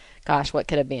think, gosh, what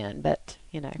could have been? But,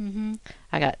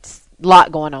 I got a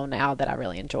lot going on now that I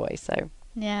really enjoy, so.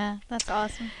 Yeah, that's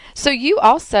awesome. So you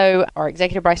also are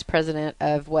executive vice president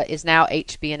of what is now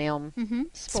HB&M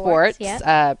Sports,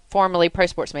 formerly Pro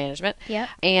Sports Management. Yep.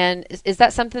 And is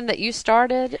that something that you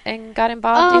started and got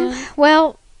involved in?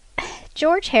 Well,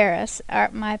 George Harris,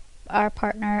 our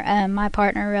partner, my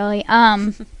partner really,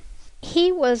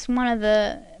 he was one of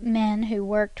the men who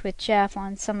worked with Jeff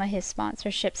on some of his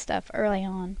sponsorship stuff early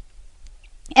on.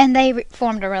 And they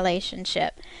formed a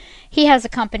relationship. He has a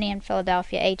company in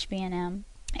Philadelphia, HB&M,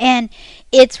 and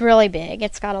it's really big.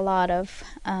 It's got a lot of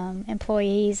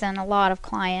employees and a lot of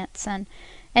clients, and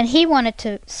he wanted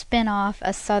to spin off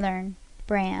a southern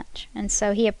branch, and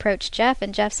so he approached Jeff,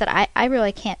 and Jeff said, I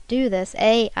really can't do this.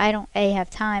 I don't have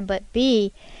time, but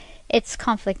B, it's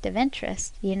conflict of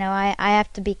interest. I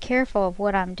have to be careful of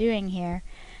what I'm doing here,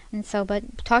 and so,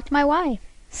 but talk to my wife.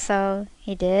 So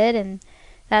he did, and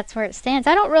that's where it stands.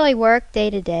 I don't really work day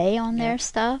to day on their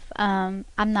stuff. I'm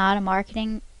not a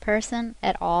marketing person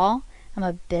at all. I'm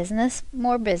a business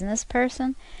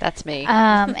person. That's me.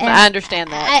 And I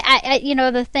understand that. I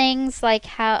the things like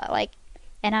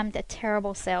and I'm a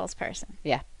terrible salesperson.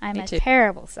 Yeah, I'm me a too.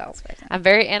 terrible salesperson. I'm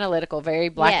very analytical, very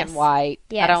black and white.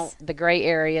 Yes. The gray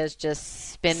areas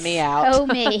just spin me out. So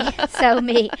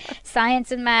me.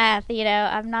 Science and math,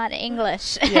 I'm not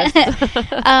English. Yes.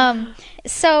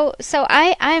 So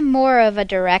I'm more of a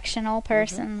directional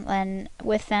person and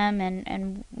with them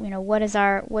and what's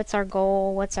our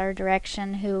goal, what's our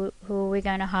direction, who are we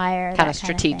going to hire? Kind of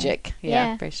strategic.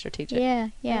 Yeah, very strategic.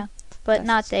 Yeah. But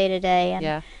not day to day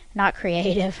and not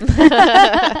creative.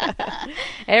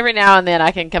 Every now and then I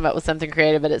can come up with something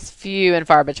creative, but it's few and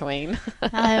far between.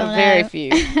 Very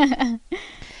few.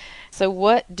 So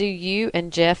what do you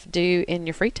and Jeff do in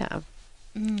your free time?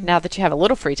 Now that you have a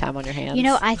little free time on your hands.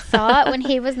 I thought when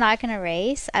he was not going to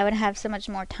race, I would have so much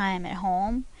more time at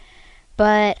home.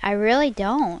 But I really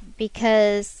don't,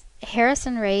 because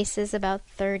Harrison races about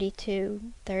 32,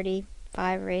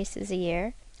 35 races a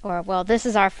year. This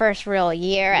is our first real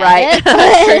year right.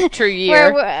 at it. True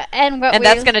year. And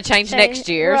that's going to change next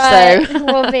year. Right, so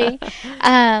will be.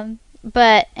 And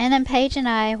then Paige and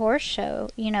I horse show,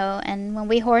 and when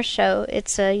we horse show,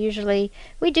 it's usually,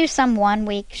 we do some 1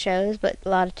 week shows, but a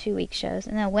lot of 2 week shows.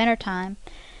 And then wintertime,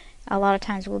 a lot of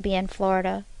times we'll be in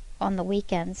Florida on the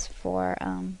weekends for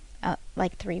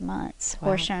like 3 months. Wow.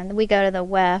 Horse showing. We go to the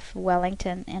WEF,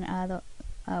 Wellington, and the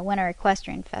Winter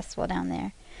Equestrian Festival down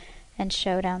there, and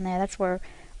show down there. That's where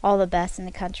all the best in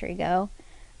the country go,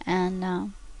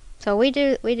 and so we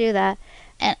do that.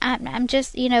 And I'm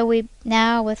just, we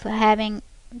now with having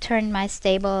turned my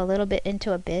stable a little bit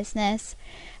into a business,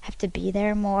 have to be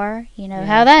there more. You know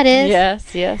how that is.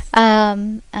 Yes.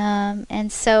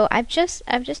 And so I've just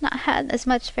not had as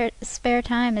much spare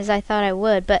time as I thought I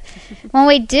would. But when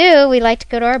we do, we like to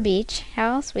go to our beach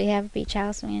house. We have a beach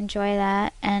house, and we enjoy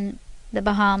that, and the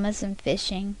Bahamas and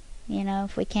fishing.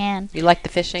 If we can. You like the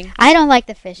fishing? I don't like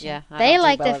the fishing. Yeah, I they don't do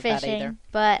like well the with that fishing, either.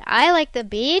 but I like the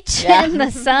beach Yeah. and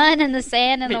the sun and the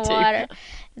sand and Me the too. water.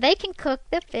 They can cook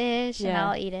the fish and Yeah.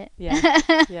 I'll eat it.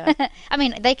 Yeah. I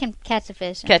mean, they can catch the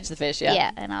fish. Catch the fish, yeah.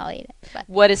 Yeah, and I'll eat it. But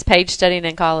What is Paige studying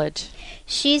in college?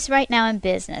 she's right now in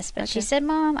business, but she Okay. said,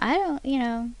 Mom, I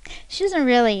don't, she doesn't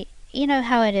really,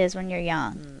 how it is when you're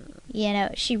young.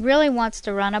 She really wants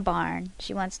to run a barn.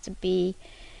 She wants to be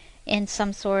in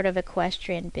some sort of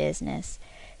equestrian business.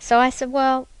 So I said,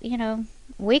 well,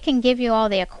 we can give you all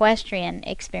the equestrian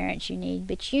experience you need,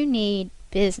 but you need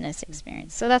business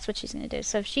experience. So that's what she's going to do.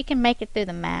 So if she can make it through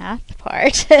the math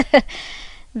part,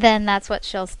 then that's what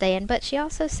she'll stay in. But she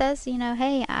also says,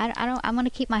 hey, I'm going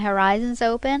to keep my horizons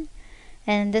open.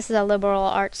 And this is a liberal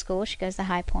arts school. She goes to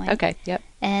High Point. Okay, yep.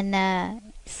 And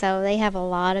so they have a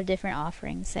lot of different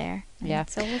offerings there. And Yeah.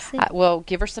 so we'll see. Well,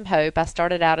 give her some hope. I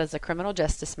started out as a criminal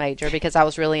justice major because I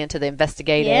was really into the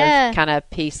investigative Yeah. kind of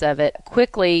piece of it.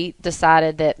 Quickly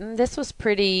decided that this was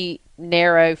pretty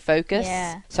narrow focus.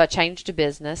 Yeah. So I changed to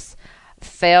business.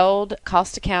 Failed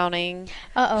cost accounting,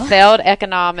 Uh-oh. failed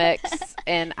economics,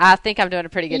 and I think I'm doing a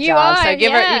pretty good You job. are, So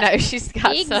give yeah. her, she's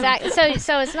got Exactly. some.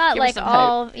 So it's not Give her like some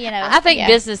all, I think yeah.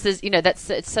 business is,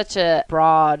 it's such a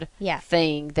broad Yeah.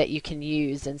 thing that you can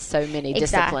use in so many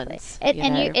Exactly. disciplines.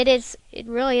 It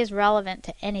really is relevant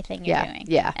to anything you're Yeah, doing.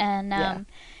 yeah, And yeah.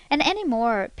 and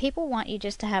anymore, people want you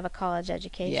just to have a college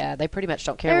education. Yeah, they pretty much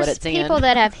don't care There's what it's people in.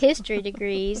 that have history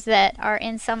degrees that are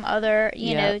in some other,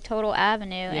 Yeah. total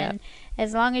avenue. Yeah. And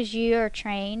as long as you are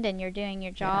trained and you're doing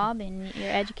your job and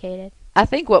you're educated. I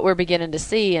think what we're beginning to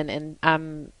see, and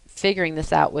I'm figuring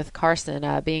this out with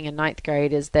Carson being in ninth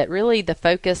grade, is that really the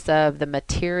focus of the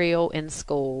material in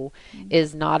school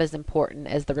is not as important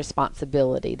as the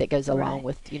responsibility that goes along Right.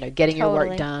 with, getting your work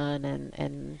Totally. done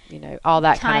and all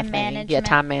that kind of Time thing. Yeah, management.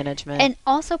 time management. And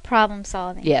also problem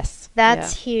solving. yes.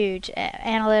 That's huge.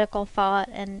 Analytical thought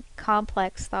and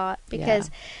complex thought.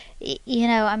 Because,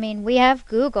 we have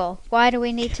Google. Why do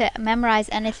we need to memorize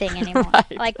anything anymore?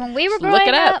 Right. Like when we were Just look growing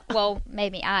it up. up, well,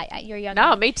 maybe you're younger.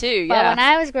 No, than me too. But Yeah. when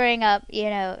I was growing up,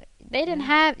 they didn't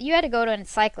have, you had to go to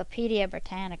Encyclopedia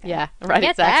Britannica. Yeah, right,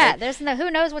 Get exactly. that. There's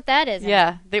who knows what that is.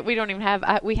 Yeah, we don't even have.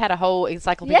 We had a whole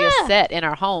encyclopedia Yeah. set in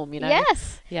our home.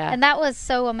 Yes. Yeah. And that was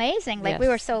so amazing. Like we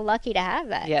Yes. were so lucky to have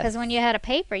that. Yes. Because when you had a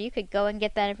paper, you could go and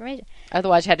get that information.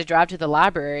 Otherwise, you had to drive to the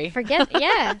library. Forget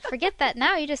that.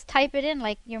 Now you just type it in.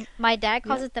 Like my dad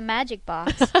calls it the magic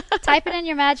box. Type it in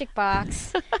your magic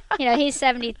box. He's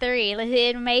 73.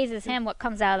 It amazes him what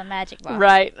comes out of the magic box.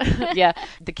 Right. Yeah.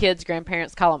 The kids'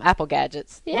 grandparents call them Apple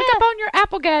gadgets. Look Yeah. up on your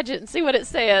Apple gadget and see what it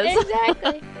says.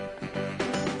 Exactly.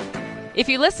 If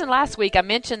you listened last week, I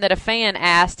mentioned that a fan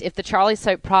asked if the Charlie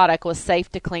Soap product was safe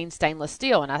to clean stainless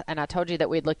steel, and I told you that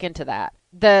we'd look into that.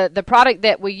 The product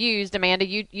that we used, Amanda,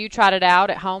 you tried it out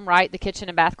at home, right? The kitchen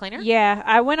and bath cleaner? Yeah,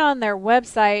 I went on their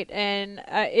website and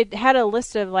it had a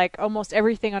list of like almost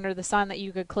everything under the sun that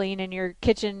you could clean in your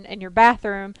kitchen and your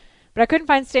bathroom, but I couldn't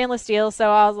find stainless steel,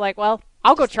 so I was like, well,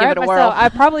 I'll go try give it it a myself. whirl. I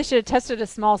probably should have tested a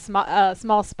small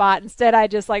spot. Instead, I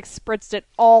just like spritzed it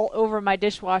all over my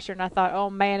dishwasher, and I thought,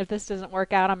 oh man, if this doesn't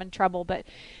work out, I'm in trouble. But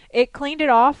it cleaned it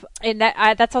off, and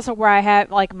that's also where I have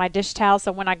like my dish towel.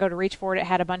 So when I go to reach for it, it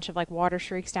had a bunch of like water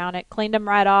streaks down it. Cleaned them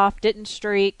right off. Didn't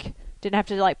streak. Didn't have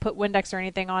to like put Windex or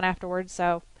anything on afterwards.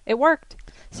 So it worked.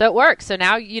 So it works. So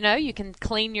now you can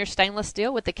clean your stainless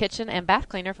steel with the kitchen and bath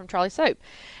cleaner from Charlie Soap.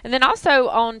 And then also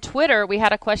on Twitter, we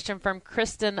had a question from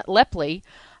Kristen Lepley,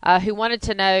 who wanted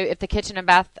to know if the kitchen and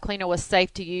bath cleaner was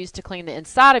safe to use to clean the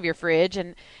inside of your fridge.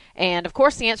 And of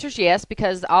course the answer is yes,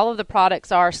 because all of the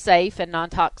products are safe and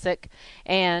non-toxic.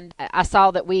 And I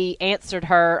saw that we answered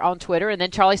her on Twitter, and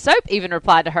then Charlie Soap even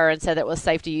replied to her and said that it was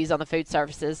safe to use on the food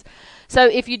services. So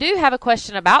if you do have a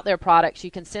question about their products,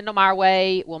 you can send them our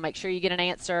way. We'll make sure you get an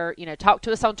answer. Talk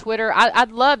to us on Twitter.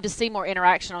 I'd love to see more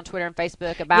interaction on Twitter and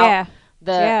Facebook about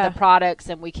the products,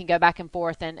 and we can go back and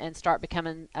forth and start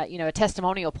becoming a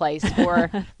testimonial place for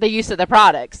the use of the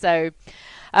products. So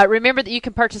Remember that you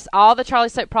can purchase all the Charlie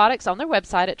Soap products on their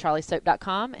website at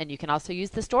charliesoap.com, and you can also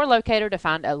use the store locator to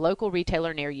find a local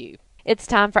retailer near you. It's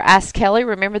time for Ask Kelly.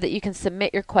 Remember that you can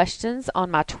submit your questions on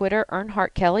my Twitter,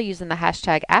 Earnhardt Kelly, using the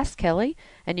hashtag AskKelly,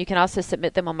 and you can also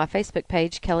submit them on my Facebook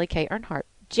page, Kelly K. Earnhardt.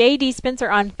 J.D.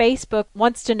 Spencer on Facebook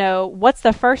wants to know, what's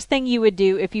the first thing you would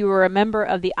do if you were a member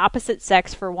of the opposite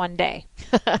sex for one day?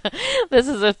 This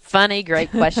is a funny,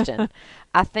 great question.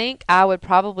 I think I would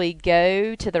probably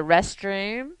go to the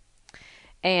restroom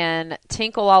and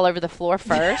tinkle all over the floor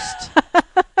first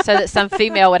so that some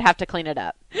female would have to clean it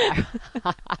up.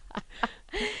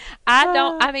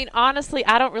 Honestly,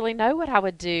 I don't really know what I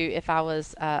would do if I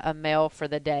was a male for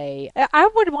the day. I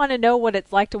would want to know what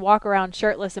it's like to walk around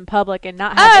shirtless in public and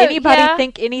not have anybody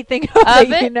think anything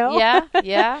of it, you know?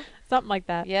 Yeah. Something like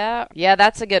that. Yeah,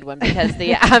 that's a good one because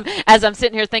as I'm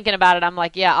sitting here thinking about it, I'm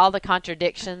like, all the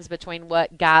contradictions between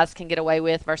what guys can get away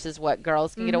with versus what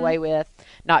girls can get away with.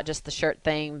 Not just the shirt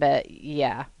thing, but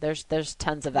there's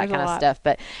tons of that kind of stuff.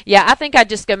 But I think I'd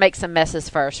just go make some messes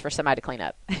first for somebody to clean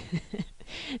up.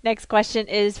 Next question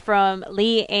is from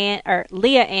Leah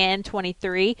Ann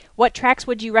 23. What tracks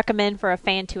would you recommend for a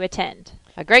fan to attend?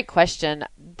 A great question.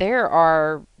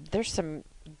 There's some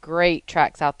great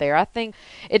tracks out there. I think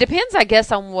it depends, I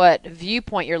guess, on what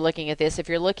viewpoint you're looking at this. If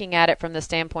you're looking at it from the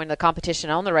standpoint of the competition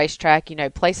on the racetrack,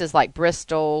 places like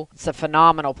Bristol, it's a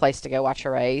phenomenal place to go watch a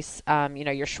race.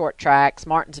 Your short tracks,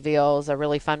 Martinsville is a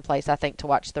really fun place, I think, to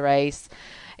watch the race.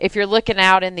 If you're looking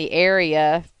out in the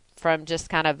area from just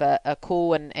kind of a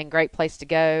cool and great place to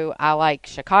go, I like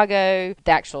Chicago.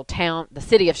 The actual town, the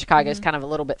city of Chicago is kind of a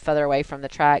little bit further away from the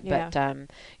track, but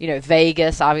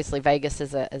Vegas, obviously Vegas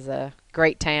is a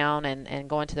great town, and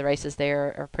going to the races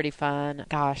there are pretty fun.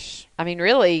 Gosh,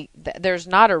 really, there's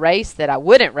not a race that I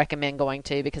wouldn't recommend going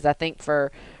to, because I think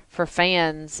for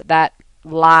fans, that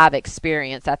live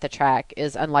experience at the track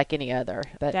is unlike any other.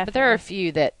 But there are a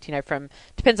few that,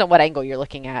 depends on what angle you're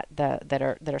looking at, that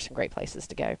are some great places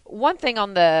to go. One thing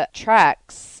on the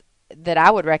tracks that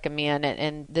I would recommend,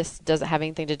 and this doesn't have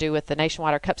anything to do with the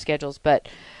Nationwide or Cup schedules, but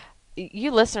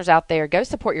you listeners out there, go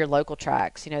support your local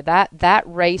tracks. That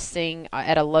racing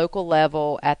at a local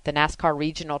level at the NASCAR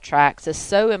regional tracks is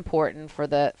so important for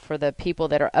the people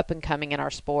that are up and coming in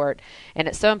our sport, and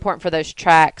it's so important for those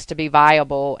tracks to be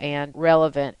viable and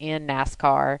relevant in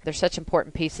NASCAR. They're such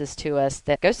important pieces to us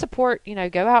that go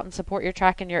out and support your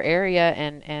track in your area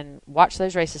and watch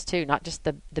those races too, not just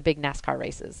the big NASCAR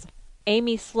races.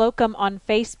 Amy Slocum on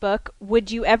Facebook,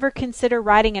 would you ever consider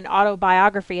writing an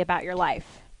autobiography about your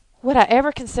life? Would I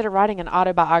ever consider writing an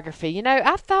autobiography?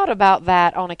 I've thought about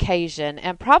that on occasion,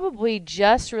 and probably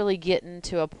just really getting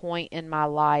to a point in my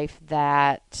life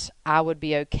that I would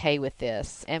be okay with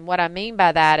this. And what I mean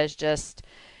by that is just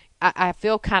I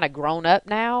feel kind of grown up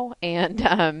now, and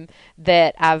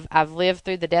that I've lived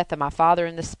through the death of my father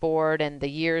in the sport and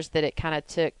the years that it kind of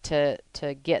took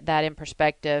to get that in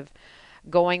perspective.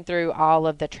 Going through all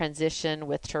of the transition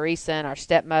with Teresa and our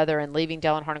stepmother and leaving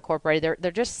Dale Earnhardt Incorporated,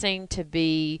 there just seemed to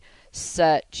be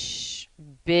such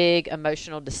big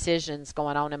emotional decisions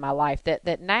going on in my life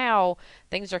that now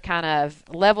things are kind of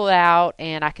leveled out,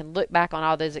 and I can look back on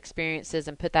all those experiences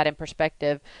and put that in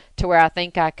perspective to where I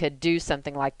think I could do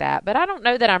something like that. But I don't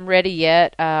know that I'm ready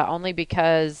yet, only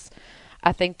because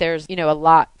I think there's, a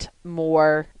lot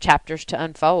more chapters to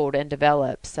unfold and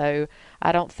develop. So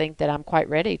I don't think that I'm quite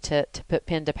ready to put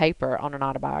pen to paper on an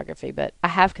autobiography, but I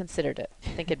have considered it. I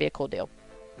think it'd be a cool deal.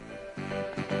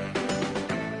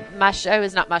 My show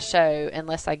is not my show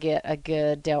unless I get a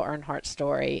good Dale Earnhardt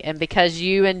story. And because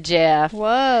you and Jeff...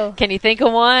 Whoa. Can you think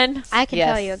of one? I can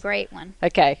tell you a great one.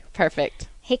 Okay, perfect.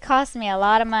 He cost me a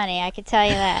lot of money, I can tell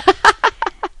you that.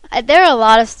 There are a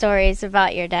lot of stories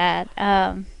about your dad,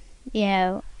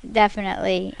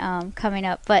 definitely coming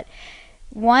up. But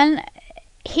one,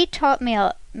 he taught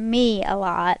me a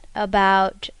lot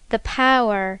about the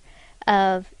power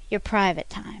of your private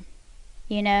time.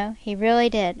 He really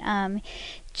did.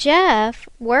 Jeff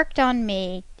worked on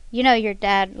me. Your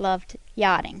dad loved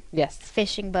yachting. Yes.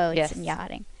 Fishing boats yes. and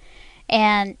yachting.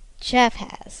 And Jeff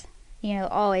has,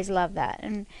 always loved that.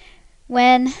 And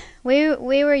when we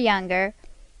were younger,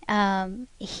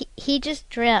 he just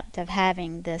dreamt of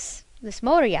having this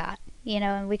motor yacht,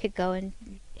 and we could go, and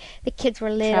the kids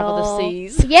were little. Travel the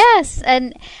seas. Yes,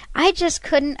 and I just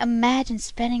couldn't imagine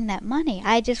spending that money.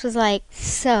 I just was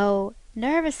so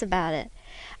nervous about it.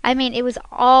 It was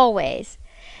always.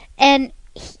 And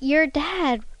your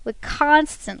dad would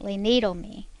constantly needle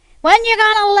me when you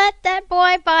gonna let that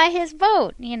boy buy his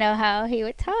boat? You know how he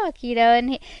would talk,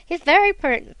 and he's very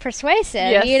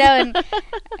persuasive, Yes. And,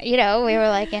 we were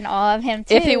like in awe of him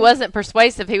too. If he wasn't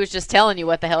persuasive, he was just telling you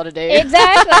what the hell to do.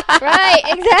 Exactly, right,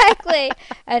 exactly.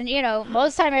 And,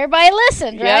 most of the time everybody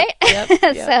listened, Yep, right?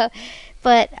 yep. So,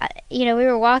 but, we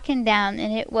were walking down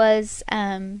and it was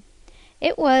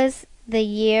the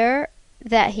year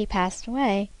that he passed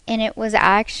away. And it was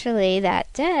actually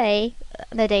that day,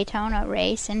 the Daytona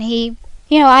race. And he,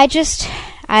 I just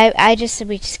said,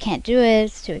 we just can't do it.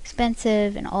 It's too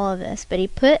expensive and all of this. But he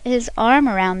put his arm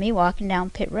around me walking down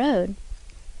pit road.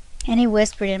 And he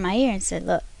whispered in my ear and said,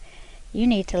 look, you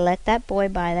need to let that boy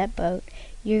buy that boat.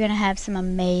 You're going to have some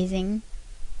amazing,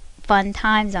 fun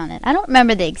times on it. I don't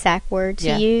remember the exact words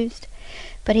he used.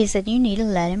 But he said, you need to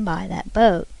let him buy that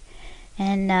boat.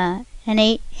 And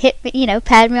he hit me,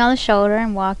 patted me on the shoulder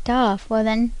and walked off. Well,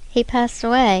 then he passed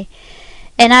away.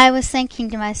 And I was thinking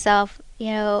to myself,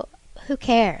 who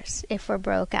cares if we're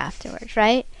broke afterwards,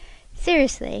 right?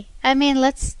 Seriously. I mean,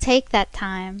 let's take that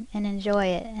time and enjoy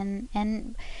it.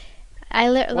 And I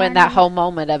learned when that whole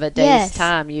moment of a day's Yes.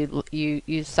 time,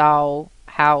 you saw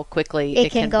how quickly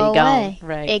it can can go be gone. away.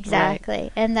 Right. Exactly.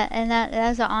 Right. And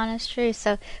that's the honest truth.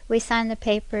 So we signed the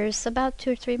papers about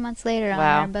 2 or 3 months later on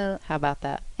Wow. our boat. How about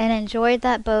that? And enjoyed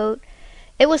that boat.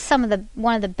 It was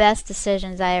one of the best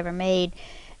decisions I ever made.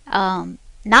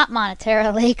 Not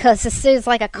monetarily, because it's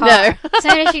like a car. No. As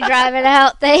soon as you drive it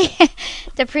out, they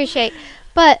depreciate.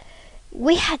 But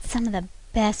we had some of the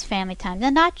best family time.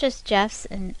 And not just Jeff's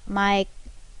and my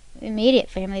immediate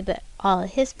family, but all of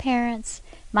his parents,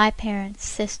 my parents,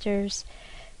 sisters,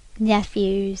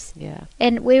 nephews. Yeah.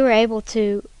 And we were able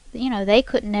to, they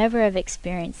could never have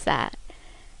experienced that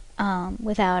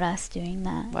without us doing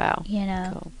that. Wow.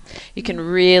 Cool. You can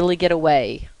really get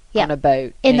away Yeah. on a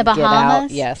boat In and the get out.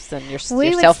 Bahamas? Yes, and your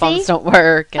We would cell phones see- don't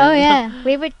work. And Oh yeah,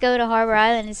 we would go to Harbor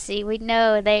Island and see. We'd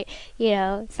know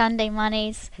Sunday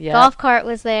Mondays, Yeah. golf cart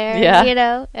was there,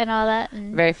 Yeah. and all that.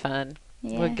 And, Very fun.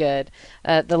 yeah. Well, good.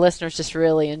 The listeners just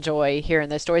really enjoy hearing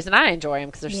those stories, and I enjoy them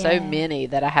because there's so Yeah. many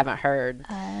that I haven't heard.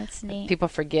 That's neat. People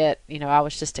forget, I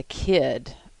was just a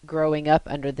kid growing up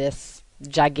under this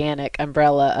gigantic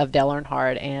umbrella of Dale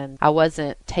Earnhardt, and I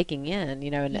wasn't taking in, and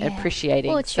Yeah. appreciating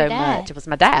Well, it's so your dad. much. It was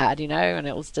my dad, and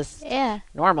it was just Yeah,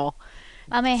 normal.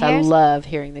 I mean, So I Harris, love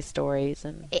hearing these stories.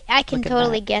 And I can looking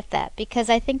totally back. get that,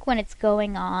 because I think when it's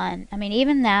going on, I mean,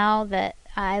 even now that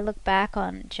I look back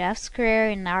on Jeff's career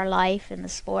and our life in the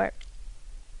sport,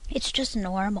 it's just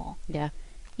normal. Yeah.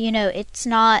 It's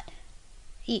not,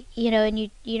 and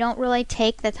you don't really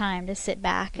take the time to sit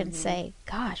back and say,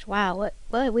 gosh, wow,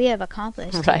 what we have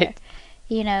accomplished Right.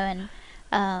 here.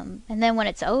 And then when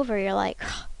it's over, you're like,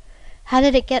 how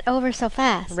did it get over so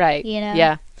fast? Right. Yeah.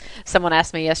 Yeah. Someone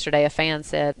asked me yesterday, a fan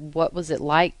said, what was it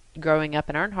like growing up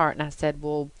in Earnhardt? And I said,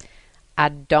 well, I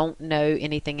don't know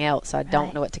anything else. So I don't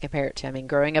Right. know what to compare it to. I mean,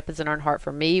 growing up as an Earnhardt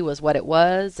for me was what it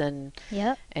was. And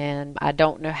Yep. I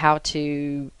don't know how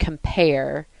to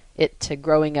compare it to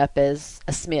growing up as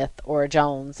a Smith or a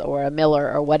Jones or a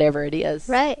Miller or whatever it is.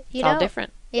 Right. It's all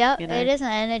different. Yep, you know? it isn't,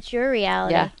 and it's your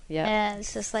reality. Yeah. Yeah. And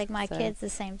it's just like my So- kids, the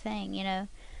same thing,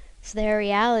 It's their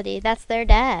reality. That's their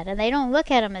dad. And they don't look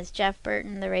at him as Jeff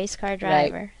Burton, the race car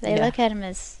driver. They Yeah. look at him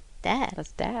as dad.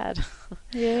 That's Dad.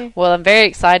 Yeah. Well, I'm very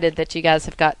excited that you guys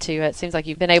have got to. It seems like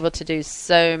you've been able to do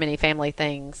so many family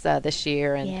things this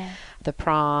year, and Yeah. the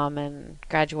prom and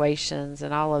graduations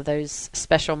and all of those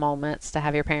special moments to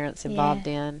have your parents involved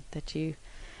in. That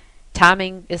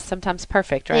timing is sometimes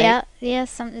perfect, right? Yeah, yeah.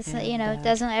 It And,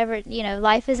 doesn't ever,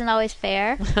 life isn't always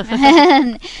fair,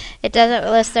 and it doesn't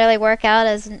necessarily work out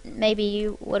as maybe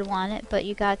you would want it. But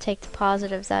you got to take the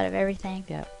positives out of everything.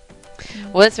 Yeah.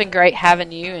 Well, it's been great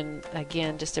having you, and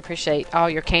again, just appreciate all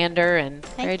your candor and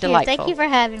very Thank you. delightful. Thank you for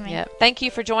having me. Yeah. Thank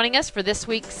you for joining us for this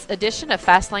week's edition of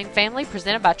Fast Lane Family,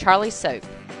 presented by Charlie Soap.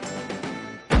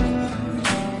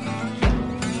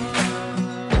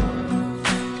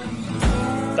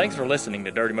 Thanks for listening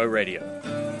to Dirty Mo Radio.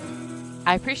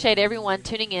 I appreciate everyone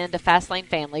tuning in to Fastlane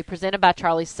Family, presented by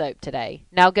Charlie Soap today.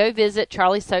 Now go visit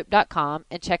charliesoap.com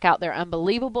and check out their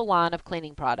unbelievable line of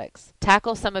cleaning products.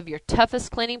 Tackle some of your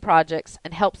toughest cleaning projects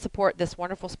and help support this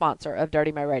wonderful sponsor of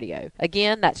Dirty Mo Radio.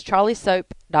 Again, that's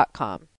charliesoap.com.